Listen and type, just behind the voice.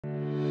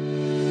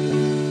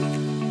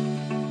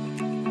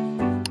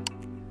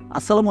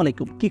আসসালামু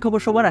আলাইকুম, কি খবর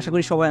সবার? আশা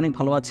করি সবাই অনেক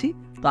ভালো আছি।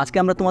 তো আজকে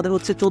আমরা তোমাদের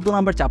 14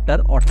 নম্বর চ্যাপ্টার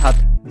অর্থাৎ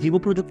জীব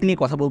প্রযুক্তি নিয়ে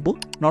কথা বলবো।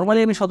 নর্মালি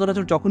আমি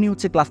সচরাচর যখনই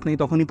ক্লাস নেই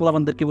তখনই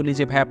পোলাবানদেরকে বলি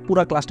যে ভাই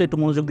পুরো ক্লাসটা একটু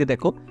মনোযোগ দিয়ে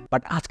দেখো,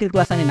 বাট আজকের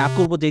ক্লাস আমি না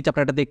করবো যেই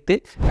চ্যাপ্টারটা দেখতে,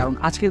 কারণ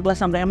আজকের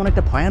ক্লাসে আমরা এমন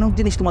একটা ভয়ানক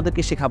জিনিস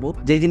তোমাদেরকে শেখাবো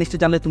যেই জিনিসটা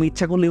জানলে তুমি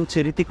ইচ্ছা করলে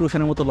ঋতিক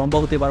রোশনের মতো লম্বা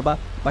হতে পারবা,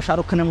 বা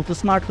শাহরুখ খানের মতো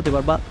স্মার্ট হতে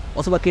পারবা,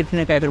 অথবা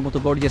ক্যাটরিনা কাইফের মতো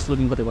গর্জিয়াস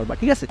লুকিং হতে পারবা।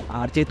 ঠিক আছে?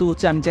 আর যেহেতু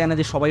আমি চাই না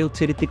যে সবাই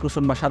ঋতিক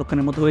রোশন বা শাহরুখ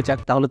খানের মতো হয়ে যাক,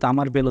 তাহলে তো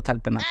আমার বেলও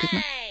থাকবে না, ঠিক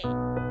না?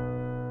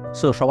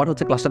 সো সবার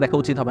ক্লাসটা দেখা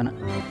উচিত হবে না।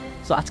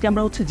 সো আজকে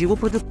আমরা জীব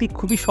প্রযুক্তি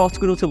খুবই সহজ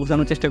করে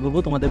বোঝানোর চেষ্টা করবো।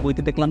 তোমাদের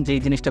বইতে দেখলাম যে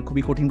এই জিনিসটা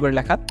খুবই কঠিন করে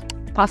লেখা।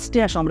 ফার্স্টে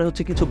আমরা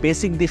কিছু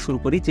বেসিক দিয়ে শুরু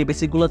করি, যে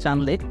বেসিকগুলো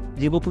জানলে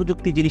জীব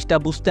প্রযুক্তি জিনিসটা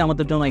বুঝতে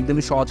আমাদের জন্য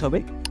একদমই সহজ হবে।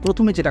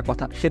 প্রথমে যেটা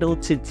কথা সেটা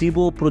জীব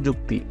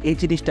প্রযুক্তি এই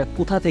জিনিসটা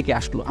কোথা থেকে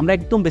আসলো। আমরা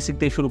একদম বেসিক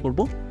দিয়ে শুরু করব।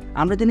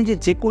 আমরা জানি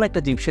যে কোনো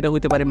একটা জীব, সেটা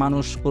হতে পারে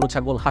মানুষ, গরু,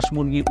 ছাগল, হাঁস,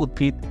 মুরগি,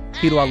 উদ্ভিদ,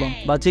 হিরো আলম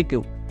বা যে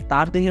কেউ,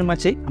 তার দেহের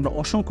মাঝে আমরা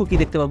অসংখ্য কি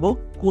দেখতে পাবো?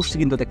 কোষ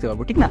কিন্তু দেখতে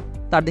পাবো, ঠিক না?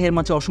 তার দেহের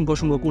মাঝে অসংখ্য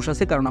কোষ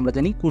আছে, কারণ আমরা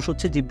জানি কোষ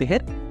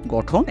জীবদেহের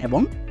গঠন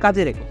এবং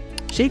কাজের একক।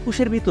 সেই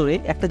কোষের ভিতরে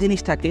একটা জিনিস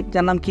থাকে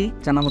যার নাম কি?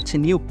 যার নাম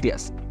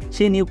নিউক্লিয়াস।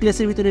 সেই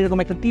নিউক্লিয়াসের ভিতরে এরকম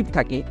একটা টিপ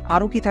থাকে।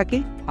 আরও কি থাকে?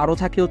 আরও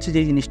থাকে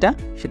যে জিনিসটা,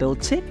 সেটা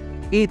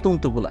এই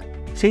তন্তুগুলা।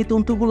 সেই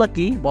তন্তুগুলা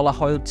কি বলা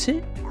হয়?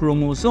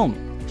 ক্রোমোজোম।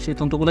 সেই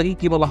তন্তুগুলাকে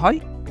কি বলা হয়?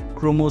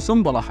 ক্রোমোজোম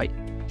বলা হয়।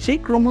 সেই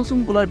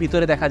ক্রোমোজোমগুলোর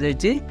ভিতরে দেখা যায়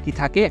যে কি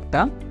থাকে?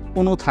 একটা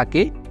অণু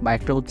থাকে বা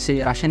একটা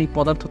রাসায়নিক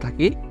পদার্থ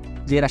থাকে।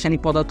 যে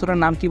রাসায়নিক পদার্থটার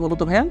নাম কি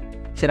বলতো ভাইয়া?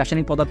 সে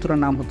রাসায়নিক পদার্থটার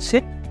নাম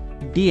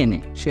ডিএনএ।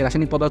 সেই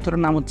রাসায়নিক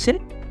পদার্থটার নাম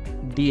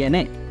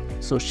ডিএনএ।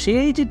 সো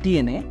সেই যে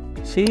ডিএনএ,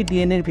 সেই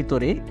ডিএনএর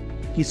ভিতরে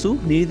কিছু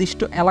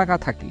নির্দিষ্ট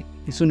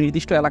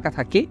এলাকা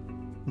থাকে,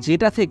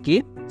 যেটা থেকে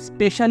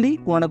স্পেশালি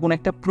কোনো না কোনো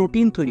একটা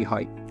প্রোটিন তৈরি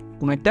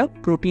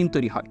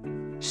হয়।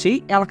 সেই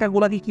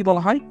এলাকাগুলোকে কি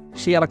বলা হয়?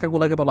 সেই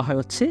এলাকাগুলোকে বলা হয়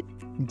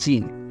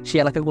জিন। সেই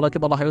এলাকাগুলোকে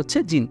বলা হয়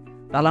জিন।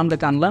 তাহলে আমরা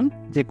জানলাম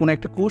যে কোনো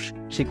একটা কোষ,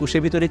 সেই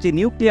কোষের ভিতরে যে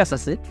নিউক্লিয়াস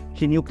আছে,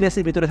 সেই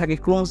নিউক্লিয়াসের ভিতরে থাকে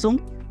ক্রোমোজোম।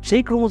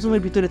 সেই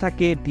ক্রোমোজোমের ভিতরে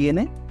থাকে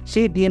ডিএনএ।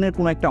 সেই ডিএনএর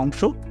কোনো একটা অংশ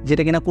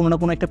যেটা কিনা কোনো না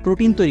কোনো একটা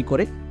প্রোটিন তৈরি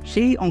করে,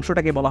 সেই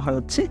অংশটাকে বলা হয়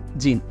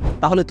জিন।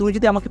 তাহলে তুমি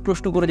যদি আমাকে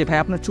প্রশ্ন করে যে ভাই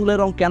আপনার চুলের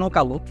রং কেন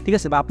কালো, ঠিক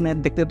আছে, বা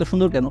আপনার দেখতে এত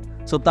সুন্দর কেন,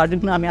 সো তার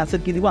জন্য আমি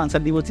আনসার কি দিব?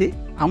 আনসার দিব যে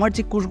আমার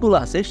যে কোষগুলো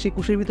আছে, সেই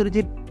কোষের ভিতরে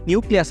যে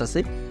নিউক্লিয়াস আছে,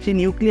 সেই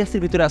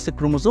নিউক্লিয়াসের ভিতরে আছে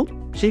ক্রোমোজোম।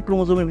 সেই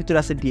ক্রোমোজোমের ভিতরে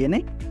আছে ডিএনএ।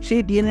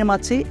 সেই ডিএনএর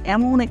মাঝে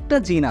এমন একটা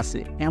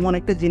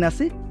জিন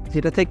আছে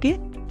যেটা থেকে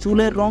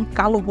চুলের রং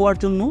কালো হওয়ার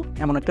জন্য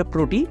এমন একটা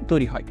প্রোটিন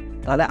তৈরি হয়।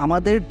 তাহলে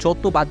আমাদের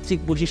যত বাহ্যিক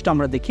বৈশিষ্ট্য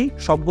আমরা দেখি,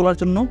 সবগুলোর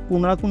জন্য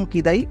কোনো না কোনো কি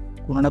দায়ী?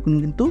 কোনো না কোনো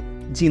কিন্তু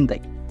জিন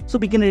দায়ী। সো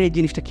বিজ্ঞানের এই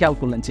জিনিসটা খেয়াল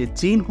করলেন যে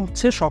জিন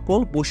সকল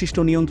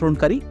বৈশিষ্ট্য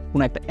নিয়ন্ত্রণকারী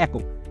কোনো একটা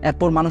একক।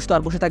 এরপর মানুষ তো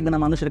আর বসে থাকবে না,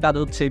 মানুষের কাজ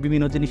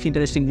বিভিন্ন জিনিস,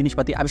 ইন্টারেস্টিং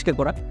জিনিসপাতি আবিষ্কার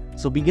করা।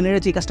 সো বিজ্ঞানীরা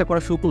যে কাজটা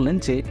করা শুরু করলেন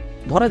যে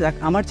ধরা যাক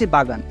আমার যে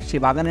বাগান, সেই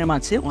বাগানের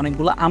মাঝে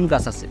অনেকগুলা আম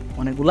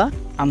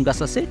গাছ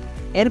আছে।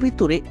 এর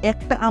ভিতরে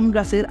একটা আম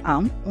গাছের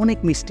আম অনেক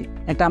মিষ্টি।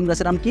 একটা আম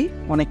গাছের আম কি?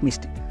 অনেক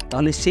মিষ্টি।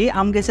 তাহলে সেই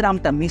আম গাছের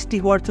আমটা মিষ্টি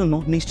হওয়ার জন্য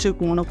নিশ্চয়ই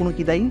কোনো না কোনো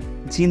কি দায়ী?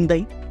 জিন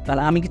দায়ী।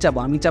 তাহলে আমি কি চাবো?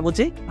 আমি চাবো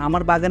যে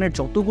আমার বাগানের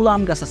যতগুলো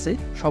আম গাছ আছে,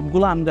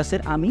 সবগুলো আম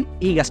গাছের আমি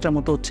এই গাছটার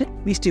মতো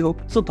মিষ্টি হোক।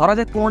 সো ধরা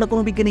যাক কোনো না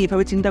কোনো বিজ্ঞানী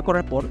এইভাবে চিন্তা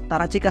করার পর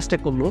তারা যে কাজটা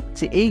করলো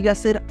যে এই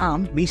গাছের আম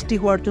মিষ্টি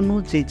হওয়ার জন্য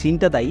যে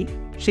জিনটা দায়ী,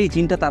 সেই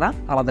জিনটা তারা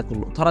আলাদা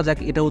করলো। ধরা যাক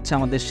এটা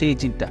আমাদের সেই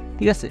জিনটা,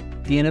 ঠিক আছে?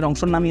 ডিএনএর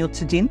অংশের নামই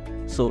জিন।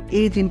 সো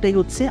এই জিনটাই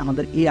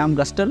আমাদের এই আম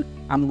গাছটার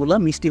আমগুলা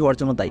মিষ্টি হওয়ার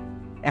জন্য দায়ী।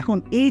 এখন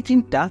এই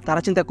জিনটা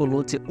তারা চিন্তা করলো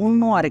যে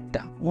অন্য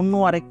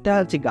আরেকটা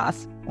যে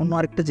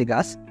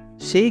গাছ,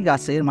 সেই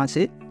গাছের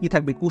মাঝে কি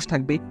থাকবে? কোষ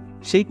থাকবে।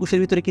 সেই কোষের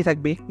ভিতরে কি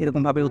থাকবে?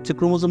 এরকম ভাবে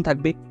ক্রোমোজোম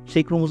থাকবে।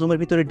 সেই ক্রোমোজোমের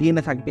ভিতরে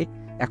ডিএনএ থাকবে।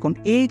 এখন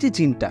এই যে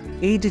জিনটা,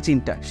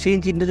 সেই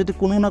জিনটা যদি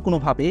কোনো না কোনো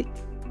ভাবে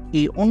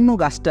এই অন্য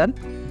গাছটার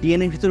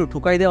ডিএনএর ভিতরে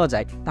ঢুকাই দেওয়া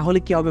যায়, তাহলে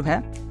কি হবে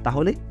ভাইয়া?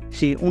 তাহলে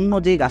সেই অন্য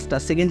যে গাছটা,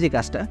 সেকেন্ড যে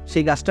গাছটা,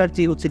 সেই গাছটার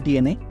যে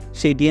ডিএনএ,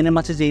 সেই ডিএনএর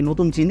মাঝে যে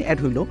নতুন জিন অ্যাড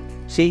হইলো,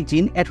 সেই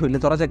জিন অ্যাড হইলে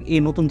ধরা যাক এই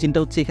নতুন জিনটা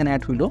এখানে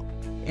অ্যাড হইলো।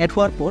 অ্যাড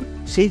হওয়ার পর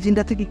সেই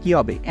জিনটা থেকে কি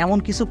হবে? এমন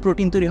কিছু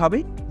প্রোটিন তৈরি হবে,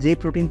 যে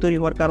প্রোটিন তৈরি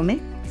হওয়ার কারণে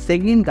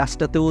সেকেন্ড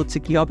গাছটাতেও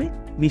কি হবে?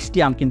 মিষ্টি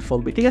আম কিন্তু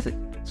ফলবে, ঠিক আছে?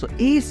 সো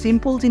এই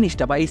সিম্পল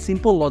জিনিসটা বা এই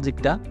সিম্পল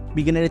লজিকটা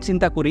বিজ্ঞানীরা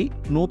চিন্তা করি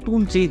নতুন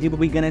যে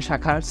জীববিজ্ঞানের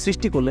শাখার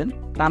সৃষ্টি করলেন,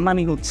 তার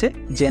নামই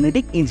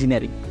জেনেটিক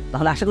ইঞ্জিনিয়ারিং।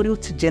 তাহলে আশা করি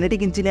জেনেটিক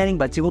ইঞ্জিনিয়ারিং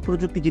বা জীব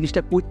প্রযুক্তি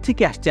জিনিসটা কই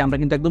থেকে আসছে আমরা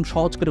কিন্তু একদম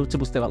সহজ করে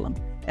বুঝতে পারলাম।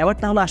 এবার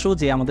তাহলে আসো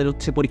যে আমাদের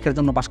পরীক্ষার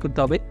জন্য পাস করতে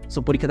হবে। সো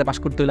পরীক্ষাতে পাস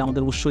করতে হলে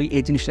আমাদের অবশ্যই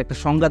এই জিনিসটা একটা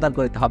সংজ্ঞা দাঁড়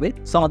করতে হবে।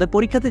 সো আমাদের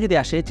পরীক্ষাতে যদি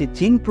আসে যে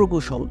জিন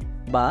প্রকৌশল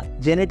বা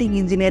জেনেটিক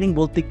ইঞ্জিনিয়ারিং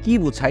বলতে কি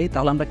বোঝায়,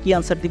 তাহলে আমরা কি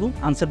আনসার দিব?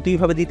 আনসার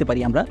দুইভাবে দিতে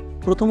পারি আমরা।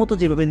 প্রথমত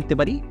যেভাবে দিতে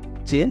পারি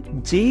যে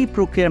যেই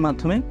প্রক্রিয়ার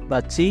মাধ্যমে বা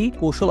যেই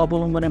কৌশল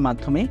অবলম্বনের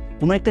মাধ্যমে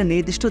কোনো একটা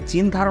নির্দিষ্ট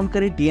জিন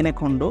ধারণকারী ডিএনএ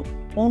খণ্ড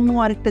অন্য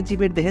আরেকটা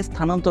জীবের দেহে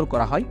স্থানান্তর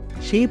করা হয়,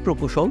 সেই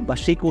প্রকৌশল বা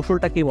সেই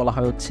কৌশলটাকে বলা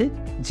হয়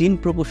জিন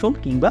প্রকৌশল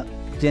কিংবা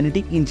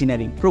জেনেটিক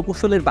ইঞ্জিনিয়ারিং।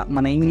 প্রকৌশলের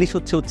মানে ইংলিশ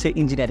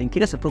ইঞ্জিনিয়ারিং,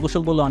 ঠিক আছে?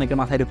 প্রকৌশল বললে অনেকের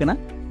মাথায় ঢোকে না,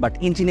 বাট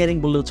ইঞ্জিনিয়ারিং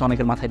বললে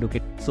অনেকের মাথায় ঢোকে।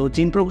 সো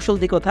জিন প্রকৌশল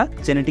যে কথা,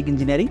 জেনেটিক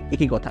ইঞ্জিনিয়ারিং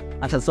একই কথা।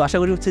 আচ্ছা, সো আশা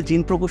করি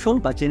জিন প্রকৌশল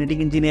বা জেনেটিক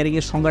ইঞ্জিনিয়ারিং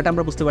এর সংজ্ঞাটা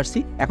আমরা বুঝতে পারছি।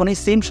 এখন এই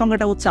সেম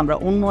সংজ্ঞাটা আমরা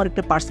অন্য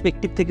আরেকটা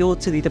পার্সপেক্টিভ থেকে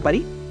দিতে পারি।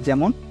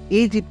 যেমন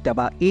এই জীবটা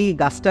বা এই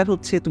গাছটার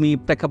হচ্ছে তুমি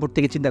প্রেক্ষাপট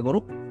থেকে চিন্তা করো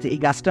যে এই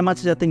গাছটার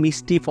মাঝে যাতে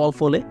মিষ্টি ফল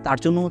ফলে তার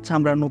জন্য হচ্ছে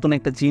আমরা নতুন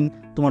একটা জিন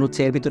তোমার হচ্ছে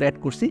এর ভিতরে অ্যাড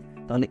করছি।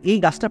 তাহলে এই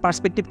গাছটার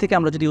পার্সপেক্টিভ থেকে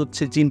আমরা যদি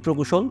হচ্ছে জিন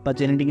প্রকৌশল বা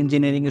জেনেটিক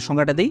ইঞ্জিনিয়ারিং এর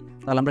সংজ্ঞাটা দিই,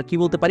 তাহলে আমরা কি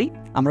বলতে পারি?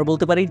 আমরা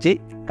বলতে পারি যে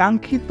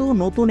কাঙ্ক্ষিত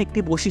নতুন একটি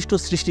বৈশিষ্ট্য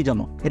সৃষ্টির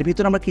জন্য, এর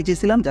ভিতরে আমরা কি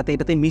চেয়েছিলাম? যাতে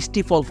এটাতে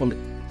মিষ্টি ফল ফলে।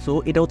 সো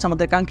এটা হচ্ছে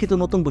আমাদের কাঙ্ক্ষিত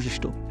নতুন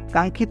বৈশিষ্ট্য।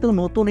 কাঙ্ক্ষিত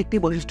নতুন একটি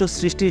বৈশিষ্ট্য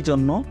সৃষ্টির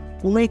জন্য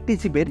কোনো একটি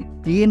জীবের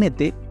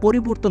ডিএনএতে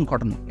পরিবর্তন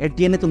ঘটানো। এর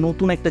ডিএনএতে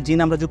নতুন একটা জিন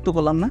আমরা যুক্ত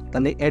করলাম না,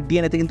 তাহলে এর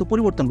ডিএনএতে কিন্তু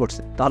পরিবর্তন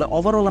ঘটছে। তাহলে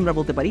ওভারঅল আমরা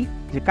বলতে পারি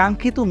যে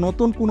কাঙ্ক্ষিত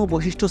নতুন কোনো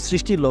বৈশিষ্ট্য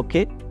সৃষ্টির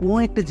লক্ষ্যে কোনো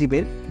একটা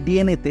জীবের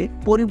ডিএনএতে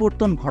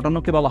পরিবর্তন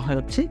ঘটানোকে বলা হয়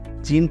হচ্ছে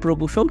জিন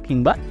প্রকৌশল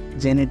কিংবা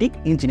জেনেটিক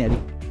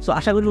ইঞ্জিনিয়ারিং। সো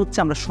আশা করি হচ্ছে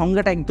আমরা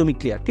সংজ্ঞাটা একদমই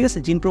ক্লিয়ার, ঠিক আছে?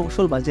 জিন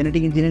প্রকৌশল বা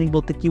জেনেটিক ইঞ্জিনিয়ারিং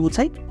বলতে কি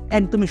বোঝায়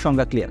একদমই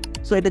সংজ্ঞা ক্লিয়ার।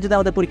 সো এটা যদি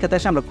আমাদের পরীক্ষাতে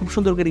আসে আমরা খুব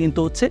সুন্দর করে কিন্তু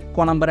হচ্ছে ক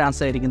নাম্বারের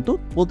আনসার এটি কিন্তু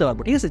বলতে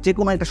পারবো, ঠিক আছে? যে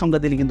কোনো একটা সংজ্ঞা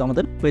দিলে কিন্তু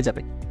আমাদের হয়ে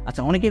যাবে।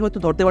 আচ্ছা, অনেকেই হয়তো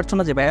ধরতে পারছো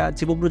না যে ভাইয়া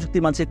জীব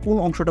প্রযুক্তির মাঝে কোন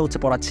অংশটা হচ্ছে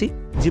পড়াচ্ছি।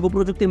 জীব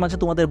প্রযুক্তির মাঝে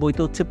তোমাদের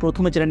বইতে হচ্ছে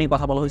প্রথমে যেটা নিয়ে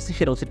কথা বলা হয়েছে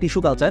সেটা হচ্ছে টিস্যু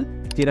কালচার,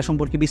 যেটা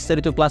সম্পর্কে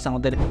বিস্তারিত ক্লাস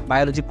আমাদের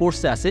বায়োলজি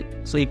কোর্সে আছে।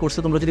 সো এই কোর্সে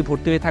তোমরা যদি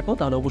ভর্তি হয়ে থাকো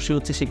তাহলে অবশ্যই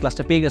হচ্ছে সেই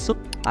ক্লাসটা পেয়ে গেছো।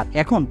 আর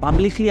এখন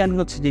পাবলিকলি আমি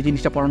হচ্ছে যে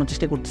জিনিসটা পড়ানোর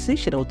চেষ্টা করতেছি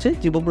সেটা হচ্ছে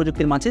জীব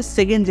প্রযুক্তির মাঝে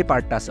সেকেন্ড যে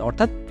পার্টটা আছে,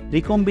 অর্থাৎ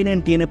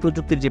রিকম্বিনেন্ট ডিএনএ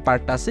প্রযুক্তির যে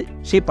পার্টটা আছে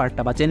সেই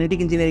পার্টটা বা জেনেটিক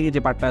ইঞ্জিনিয়ারিং এর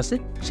যে পার্টটা আছে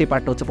সেই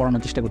পার্টটা হচ্ছে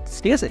পড়ানোর চেষ্টা করতেছি,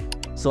 ঠিক আছে?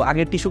 সো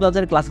আগের টিস্যু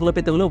কালচারের ক্লাসগুলো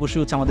পেতে হলে অবশ্যই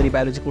হচ্ছে আমাদের এই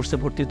বায়োলজি কোর্সে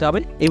ভর্তি হতে হবে।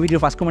 এই ভিডিও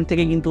ফার্স্ট কমেন্ট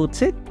থেকে কিন্তু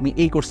হচ্ছে তুমি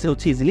এই কোর্সে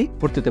হচ্ছে ইজিলি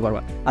ভর্তি হতে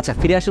পারবা। আচ্ছা,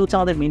 ফিরে আসে হচ্ছে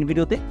আমাদের মেইন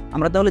ভিডিওতে।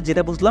 আমরা তাহলে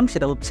যেটা বুঝলাম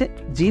সেটা হচ্ছে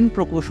জিন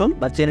প্রকৌশল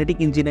বা জেনেটিক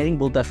ইঞ্জিনিয়ারিং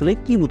বলতে আসলে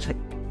কি বোঝায়।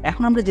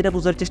 এখন আমরা যেটা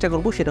বোঝার চেষ্টা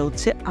করব সেটা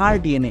হচ্ছে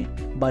আরডিএনএ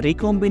বা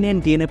রিকম্বিনেন্ট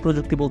ডিএনএ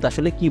প্রযুক্তি বলতে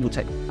আসলে কি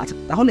বোঝায়। আচ্ছা,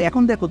 তাহলে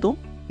এখন দেখো তো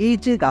এই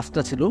যে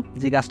গাছটা ছিল,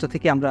 যে গাছটা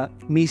থেকে আমরা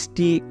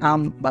মিষ্টি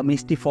আম বা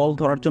মিষ্টি ফল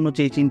ধরার জন্য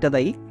যে জিনটা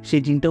দায়ী,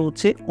 সেই জিনটা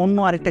হচ্ছে অন্য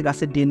আরেকটা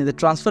গাছের ডিএনএতে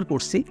ট্রান্সফার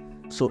করছি।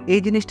 সো এই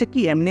জিনিসটা কি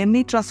এমনি এমনি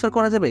ট্রান্সফার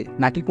করা যাবে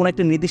নাকি কোনো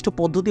একটা নির্দিষ্ট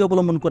পদ্ধতি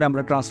অবলম্বন করে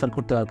আমরা ট্রান্সফার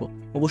করতে পারবো?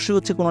 অবশ্যই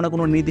হচ্ছে কোনো না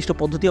কোনো নির্দিষ্ট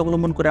পদ্ধতি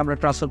অবলম্বন করে আমরা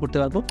ট্রান্সফার করতে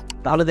পারবো।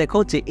 তাহলে দেখো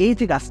যে এই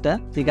যে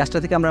গাছটা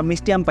থেকে আমরা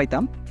মিষ্টি আম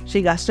পাইতাম,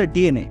 সেই গাছটার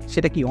ডিএনএ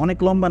সেটা কি অনেক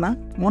লম্বা না?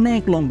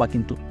 অনেক লম্বা,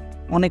 কিন্তু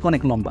অনেক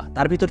অনেক লম্বা।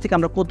 তার ভিতর থেকে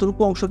আমরা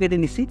কতটুকু অংশ কেটে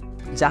নিছি?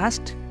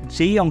 জাস্ট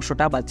যেই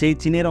অংশটা বা যেই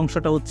জিনের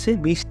অংশটা হচ্ছে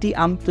মিষ্টি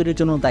আম তৈরির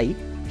জন্য দায়ী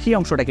সেই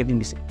অংশটা কেটে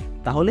নিছি।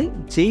 তাহলে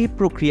যেই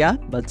প্রক্রিয়া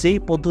বা যেই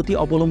পদ্ধতি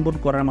অবলম্বন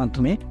করার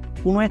মাধ্যমে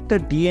কোনো একটা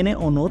ডিএনএ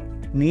অণুর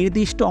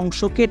নির্দিষ্ট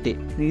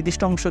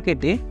অংশ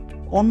কেটে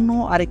অন্য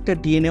আরেকটা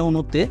ডিএনএ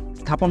অণুতে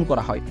স্থাপন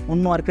করা হয়,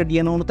 অন্য আরেকটা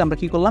ডিএনএ অণুতে আমরা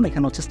কি করলাম?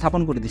 এখানে হচ্ছে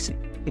স্থাপন করে দিছি।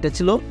 এটা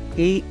ছিল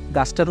এই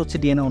গাছটার হচ্ছে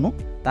ডিএনএ অণু,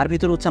 তার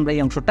ভিতরে হচ্ছে আমরা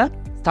এই অংশটা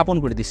স্থাপন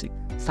করে দিছি।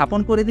 স্থাপন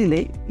করে দিলে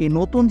এই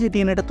নতুন যে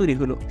ডিএনএটা তৈরি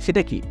হলো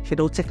সেটা কি?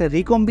 সেটা হচ্ছে একটা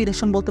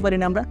রিকম্বিনেশন বলতে পারি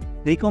না আমরা?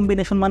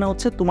 রিকম্বিনেশন মানে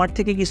হচ্ছে তোমার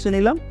থেকে কিছু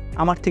নিলাম,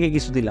 আমার থেকে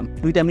কিছু দিলাম,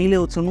 দুইটা মিলে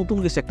হচ্ছে নতুন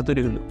কিছু একটা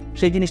তৈরি হলো।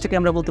 সেই জিনিসটাকে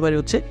আমরা বলতে পারি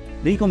হচ্ছে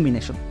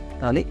রিকম্বিনেশন।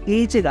 তাহলে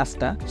এই যে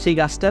গাছটা, সেই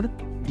গাছটার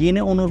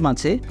ডিএনএ অণুর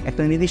মাঝে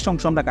একটা নির্দিষ্ট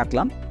অংশ আমরা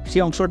কাটলাম,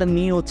 সেই অংশটা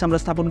নিয়ে হচ্ছে আমরা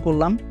স্থাপন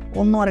করলাম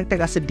অন্য আরেকটা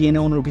গাছের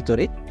ডিএনএ অণুর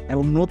ভিতরে,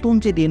 এবং নতুন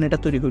যে ডিএনএটা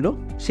তৈরি হলো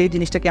সেই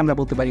জিনিসটাকে আমরা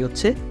বলতে পারি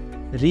হচ্ছে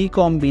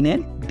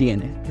রিকম্বিনেন্ট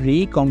ডিএনএ।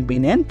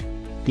 Recombinant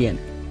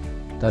DNA.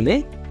 তাহলে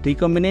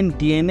রিকম্বিনেন্ট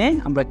ডিএনএ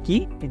আমরা কি,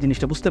 এই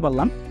জিনিসটা বুঝতে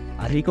পারলাম।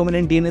 আর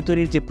রিকম্বিনেন্ট ডিএনএ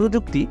তৈরির যে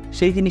প্রযুক্তি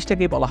সেই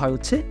জিনিসটাকে বলা হয়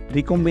হচ্ছে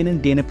রিকম্বিনেন্ট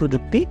ডিএনএ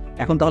প্রযুক্তি।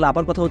 এখন তাহলে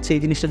আবার কথা হচ্ছে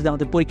এই জিনিসটা যদি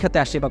আমাদের পরীক্ষাতে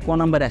আসে বা ক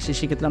নাম্বারে আসে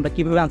সেক্ষেত্রে আমরা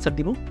কীভাবে আনসার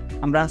দিব?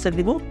 আমরা আনসার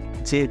দিব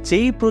যে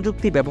যেই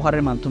প্রযুক্তি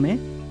ব্যবহারের মাধ্যমে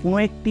কোনো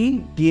একটি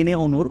ডিএনএ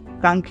অণুর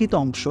কাঙ্ক্ষিত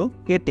অংশ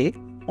কেটে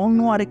অন্য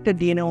আরেকটা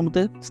ডিএনএ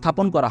অণুতে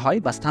স্থাপন করা হয়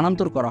বা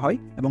স্থানান্তর করা হয়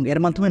এবং এর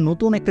মাধ্যমে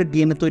নতুন একটা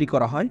ডিএনএ তৈরি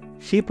করা হয়,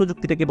 সেই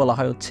প্রযুক্তিটাকে বলা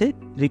হয় হচ্ছে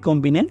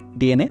রিকম্বিনেন্ট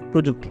ডিএনএ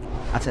প্রযুক্তি।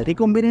 আচ্ছা,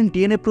 রিকম্বিনেন্ট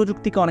ডিএনএ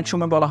প্রযুক্তিকে অনেক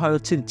সময় বলা হয়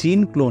হচ্ছে জিন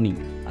ক্লোনিং।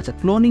 আচ্ছা,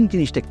 ক্লোনিং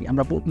জিনিসটা কি?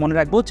 আমরা মনে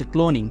রাখবো যে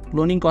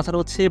ক্লোনিং কথাটা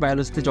হচ্ছে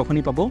বায়োলজিতে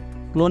যখনই পাবো,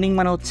 ক্লোনিং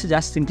মানে হচ্ছে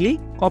জাস্ট সিম্পলি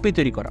কপি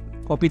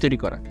তৈরি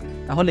করা।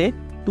 তাহলে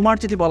তোমার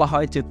যদি বলা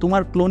হয় যে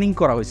তোমার ক্লোনিং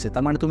করা হয়েছে,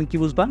 তার মানে তুমি কি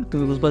বুঝবা?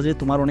 তুমি বুঝবা যে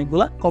তোমার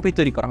অনেকগুলা কপি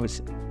তৈরি করা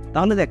হয়েছে।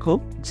 তাহলে দেখো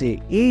যে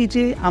এই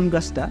যে আম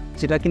গাছটা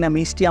যেটা কিনা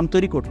মিষ্টি আম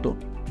তৈরি করতো,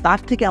 তার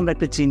থেকে আমরা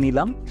একটা জিন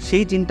নিলাম,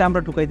 সেই জিনটা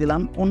আমরা ঢুকাই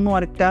দিলাম অন্য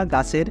আরেকটা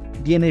গাছের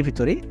ডিএনএর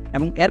ভিতরে,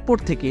 এবং এরপর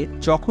থেকে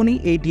যখনই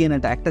এই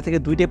ডিএনএটা একটা থেকে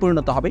দুইটায়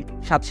পরিণত হবে,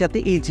 সাথে সাথে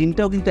এই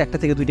জিনটাও কিন্তু একটা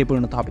থেকে দুইটায়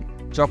পরিণত হবে।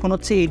 যখন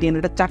হচ্ছে এই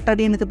ডিএনএটা 4টা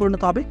ডিএনএতে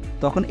পরিণত হবে,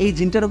 তখন এই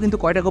জিনটারও কিন্তু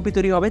কয়টা কপি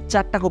তৈরি হবে?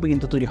 4টা কপি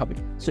কিন্তু তৈরি হবে।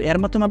 সো এর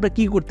মাধ্যমে আমরা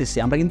কি করতেছি?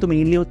 আমরা কিন্তু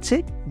মেইনলি হচ্ছে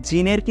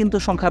জিনের কিন্তু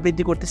সংখ্যা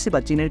বৃদ্ধি করতেছি বা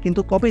জিনের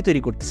কিন্তু কপি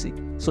তৈরি করতেছি।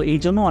 সো এই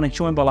জন্য অনেক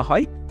সময় বলা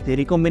হয় যে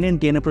রিকম্বিনেন্ট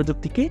ডিএনএ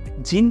প্রযুক্তিকে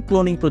জিন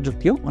ক্লোনিং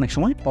প্রযুক্তিও অনেক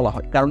সময় বলা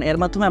হয়, কারণ এর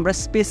মাধ্যমে আমরা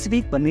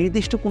স্পেসিফিক বা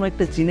নির্দিষ্ট কোনো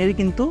একটা জিনেরই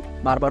কিন্তু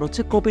বারবার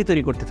হচ্ছে কপি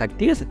তৈরি করতে থাকি,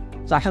 ঠিক আছে?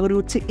 তো আশা করি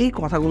হচ্ছে এই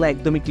কথাগুলো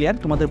একদমই ক্লিয়ার।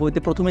 তোমাদের বইতে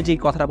প্রথমে যেই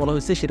কথাটা বলা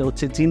হয়েছে সেটা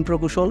হচ্ছে জিন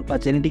প্রকৌশল বা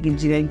জেনেটিক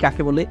ইঞ্জিনিয়ারিং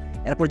কাকে বলে,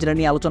 এরপর যেটা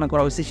নিয়ে আলোচনা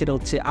করা হয়েছে সেটা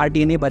হচ্ছে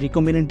আরডিএনএ বা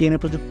রিকম্বিনেন্ট ডিএনএ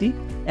প্রযুক্তি,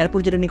 এরপর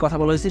যেটা নিয়ে কথা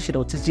বলা হয়েছে সেটা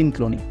হচ্ছে জিন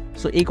ক্লোনিং।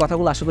 সো এই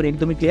কথাগুলো আশা করি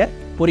একদমই ক্লিয়ার।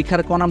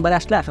 পরীক্ষার ক নাম্বারে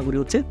আসলে আশা করি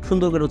হচ্ছে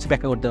সুন্দর করে হচ্ছে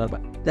ব্যাখ্যা করতে পারবা।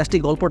 জাস্ট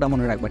এই গল্পটা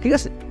মনে রাখবা, ঠিক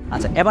আছে?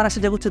 আচ্ছা, এবার আসে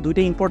যে হচ্ছে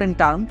দুইটা ইম্পর্টেন্ট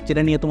টার্ম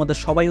যেটা নিয়ে তোমাদের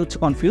সবাই হচ্ছে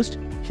কনফিউজড,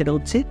 সেটা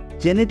হচ্ছে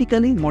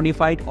জেনেটিক্যালি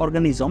মডিফাইড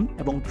অর্গানিজম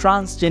এবং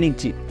ট্রান্সজেনিক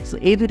জীব। সো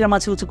এই দুইটার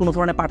মাঝে হচ্ছে কোনো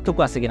ধরনের পার্থক্য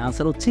আছে কিনা?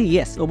 আনসার হচ্ছে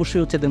ইয়েস,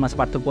 অবশ্যই হচ্ছে এদের মাঝে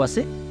পার্থক্য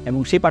আছে, এবং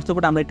সেই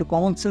পার্থক্যটা আমরা একটু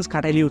কমন সেন্স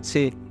খাটাইলে হচ্ছে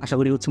আশা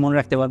করি হচ্ছে মনে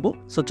রাখতে পারবো।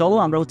 সো চলো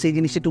আমরা হচ্ছে এই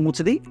জিনিসটা একটু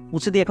মুছে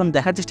দিই এখন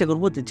দেখার চেষ্টা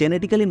করবো যে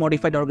জেনেটিক্যালি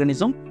মডিফাইড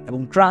অর্গানিজম এবং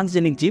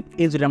ট্রান্সজেনিক জীব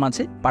এই দুইটার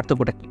মাঝে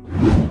পার্থক্যটা কি।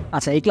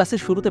 আচ্ছা, এই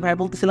ক্লাসের শুরুতে ভাই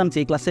বলতেছিলাম যে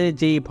এই ক্লাসে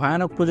যে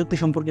ভয়ানক প্রযুক্তি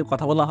সম্পর্কে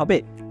কথা বলা হবে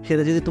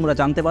সেটা যদি তোমরা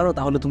জানতে পারো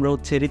তাহলে তোমরা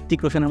হচ্ছে ঋত্বিক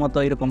রোশনের মতো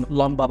এরকম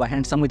লম্বা বা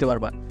হ্যান্ডসাম হইতে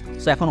পারবা।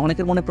 সো এখন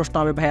অনেকের মনে প্রশ্ন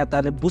হবে, ভাইয়া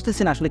তাহলে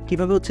বুঝতেছি না আসলে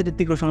কিভাবে হচ্ছে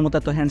ঋত্বিক রোশনের মতো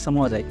এত হ্যান্ডসাম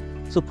হওয়া যায়।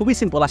 সো খুবই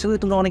সিম্পল, আশা করি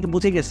তোমরা অনেকে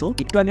বুঝে গেছো।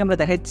 একটু আগে আমরা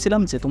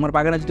দেখাচ্ছিলাম যে তোমার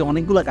বাগানে যদি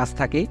অনেকগুলো গাছ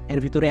থাকে, এর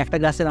ভিতরে একটা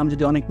গাছের আম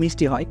যদি অনেক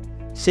মিষ্টি হয়,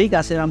 সেই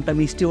গাছের আমটা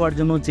মিষ্টি হওয়ার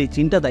জন্য যে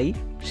জিনটা দায়ী,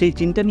 সেই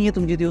জিনটা নিয়ে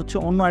তুমি যদি হচ্ছে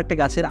অন্য একটা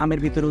গাছের আমের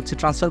ভিতরে হচ্ছে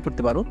ট্রান্সফার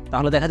করতে পারো,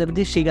 তাহলে দেখা যাবে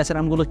যে সেই গাছের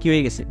আমগুলো কি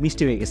হয়ে গেছে,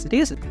 মিষ্টি হয়ে গেছে,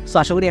 ঠিক আছে? সো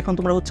আশা করি এখন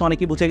তোমরা হচ্ছে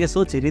অনেকেই বুঝে গেছো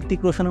যে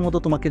ঋত্বিক রোশনের মতো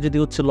তোমাকে যদি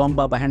হচ্ছে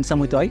লম্বা বা হ্যান্ডসাম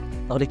হইতে হয়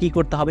তাহলে কি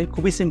করতে হবে।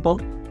 খুবই সিম্পল,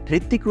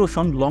 ঋত্বিক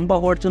রোশন লম্বা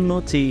হওয়ার জন্য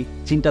যে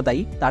জিনটা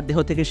দায়ী তার দেহ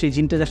থেকে সেই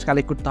জিনটা জাস্ট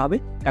কালেক্ট করতে হবে।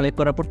 কালেক্ট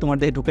করার পর তোমার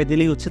দেহে ঢুকাই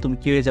দিলেই হচ্ছে তুমি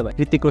কি হয়ে যাবে,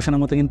 ঋত্বিক রোশনের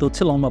মতো কিন্তু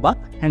হচ্ছে লম্বা বা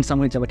হ্যান্ডসাম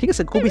হয়ে যাবে, ঠিক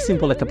আছে? খুবই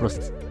সিম্পল একটা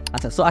প্রসেস।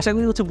 আচ্ছা, সো আশা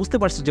করি হচ্ছে বুঝতে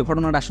পারছো যে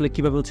ঘটনাটা আসলে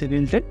কিভাবে হচ্ছে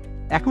রিলেটেড।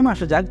 এখন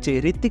আসা যাক যে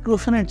ঋত্বিক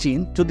রোশনের জিন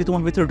যদি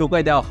তোমার ভিতরে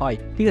ঢুকাই দেওয়া হয়,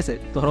 ঠিক আছে,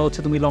 ধরো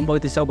হচ্ছে তুমি লম্বা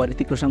হইতে চাও বা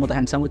ঋত্বিক রোশনের মতো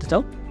হ্যান্ডসাম হইতে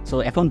চাও। সো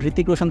এখন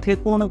ঋত্বিক রোশন থেকে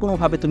কোনো না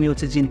কোনোভাবে তুমি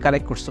হচ্ছে জিন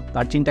কালেক্ট করছো,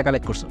 তার জিনটা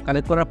কালেক্ট করছো,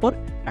 কালেক্ট করার পর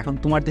এখন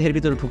তোমার দেহের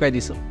ভিতরে ঢুকাই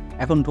দিছো।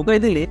 এখন ঢুকাই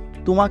দিলে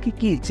তোমাকে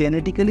কি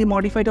জেনেটিক্যালি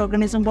মডিফাইড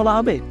অর্গানিজম বলা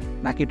হবে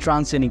নাকি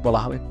ট্রান্সজেনিক বলা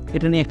হবে?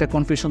 এটা নিয়ে একটা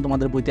কনফিউশন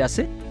তোমাদের বইতে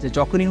আছে যে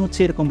যখনই হচ্ছে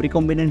এরকম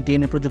রিকম্বিনেন্ট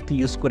ডিএনএ প্রযুক্তি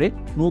ইউজ করে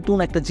নতুন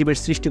একটা জীবের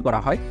সৃষ্টি করা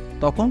হয়,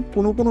 তখন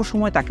কোনো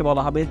সময় তাকে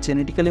বলা হবে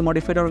জেনেটিক্যালি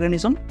মডিফাইড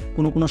অর্গানিজম,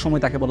 কোনো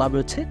সময় তাকে বলা হবে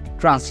হচ্ছে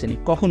ট্রান্সজেনিক।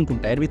 কখন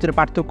কোনটা, এর ভিতরে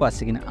পার্থক্য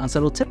আছে কিনা?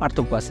 আনসার হচ্ছে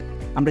পার্থক্য আছে।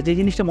 আমরা যে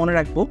জিনিসটা মনে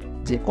রাখবো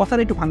যে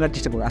কথাটা একটু ভাঙার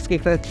চেষ্টা করবো। আজকে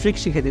একটা ট্রিক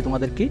শিখে দিই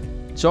তোমাদেরকে।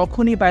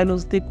 যখনই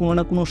বায়োলজিতে কোনো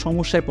না কোনো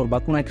সমস্যায় পড়বা,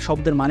 কোনো একটা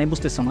শব্দের মানে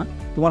বুঝতেছো না,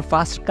 তোমার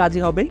ফার্স্ট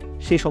কাজই হবে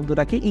সেই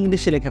শব্দটাকে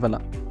ইংলিশে লিখে ফেলা।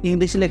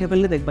 ইংলিশে লিখে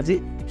ফেললে দেখবা যে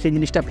সেই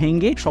জিনিসটা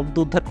ভেঙে শব্দ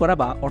উদ্ধার করা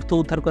বা অর্থ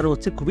উদ্ধার করা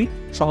হচ্ছে খুবই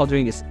সহজ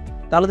হয়ে গেছে।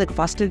 তাহলে দেখো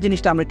ফার্স্টের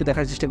জিনিসটা আমরা একটু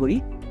দেখার চেষ্টা করি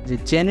যে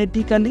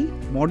জেনেটিক্যালি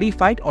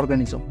মডিফাইড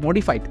অর্গানিজম।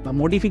 মডিফাইড বা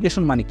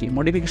মডিফিকেশন মানে কি?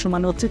 মডিফিকেশন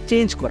মানে হচ্ছে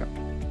চেঞ্জ করা।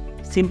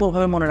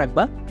 সিম্পলভাবে মনে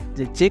রাখবা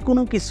যে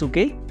কোনো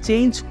কিছুকে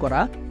চেঞ্জ করা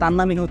তার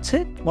নামই হচ্ছে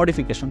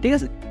মডিফিকেশন, ঠিক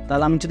আছে?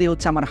 তাহলে আমি যদি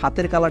হচ্ছে আমার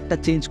হাতের কালারটা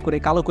চেঞ্জ করে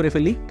কালো করে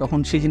ফেলি, তখন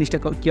সেই জিনিসটা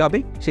কী হবে?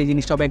 সেই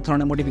জিনিসটা হবে এক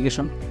ধরনের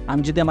মডিফিকেশন।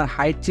 আমি যদি আমার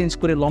হাইট চেঞ্জ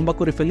করে লম্বা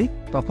করে ফেলি,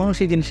 তখনও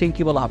সেই জিনিসটাকে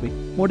কী বলা হবে?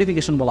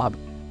 মডিফিকেশন বলা হবে।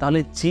 তাহলে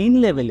জিন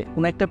লেভেলে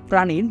কোনো একটা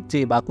প্রাণীর যে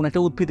বা কোনো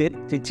একটা উদ্ভিদের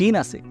যে জিন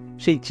আছে,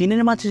 সেই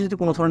জিনের মাঝে যদি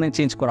কোনো ধরনের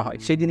চেঞ্জ করা হয়,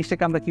 সেই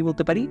জিনিসটাকে আমরা কী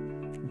বলতে পারি?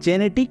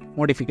 Genetic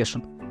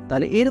modification.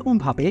 তাহলে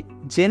এরকমভাবে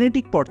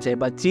জেনেটিক পর্যায়ে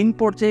বা জিন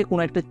পর্যায়ে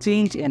কোনো একটা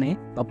চেঞ্জ এনে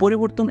বা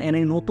পরিবর্তন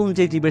এনে নতুন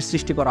যে জীবের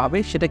সৃষ্টি করা হবে,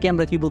 সেটাকে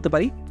আমরা কি বলতে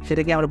পারি?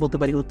 সেটাকে আমরা বলতে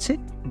পারি হচ্ছে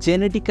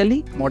জেনেটিক্যালি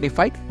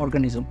মডিফাইড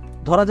অর্গানিজম।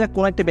 ধরা যাক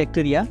কোনো একটা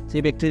ব্যাকটেরিয়া, যে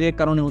ব্যাকটেরিয়ার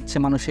কারণে হচ্ছে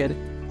মানুষের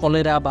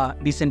কলেরা বা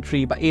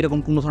ডিসেন্ট্রি বা এরকম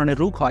কোনো ধরনের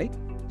রোগ হয়,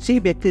 সেই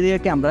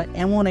ব্যাকটেরিয়াকে আমরা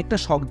এমন একটা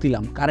শক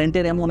দিলাম,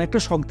 কারেন্টের এমন একটা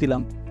শক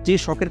দিলাম যে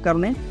শকের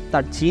কারণে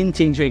তার জিন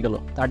চেঞ্জ হয়ে গেল।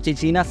 তার যে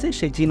জিন আছে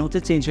সেই জিন হচ্ছে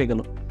চেঞ্জ হয়ে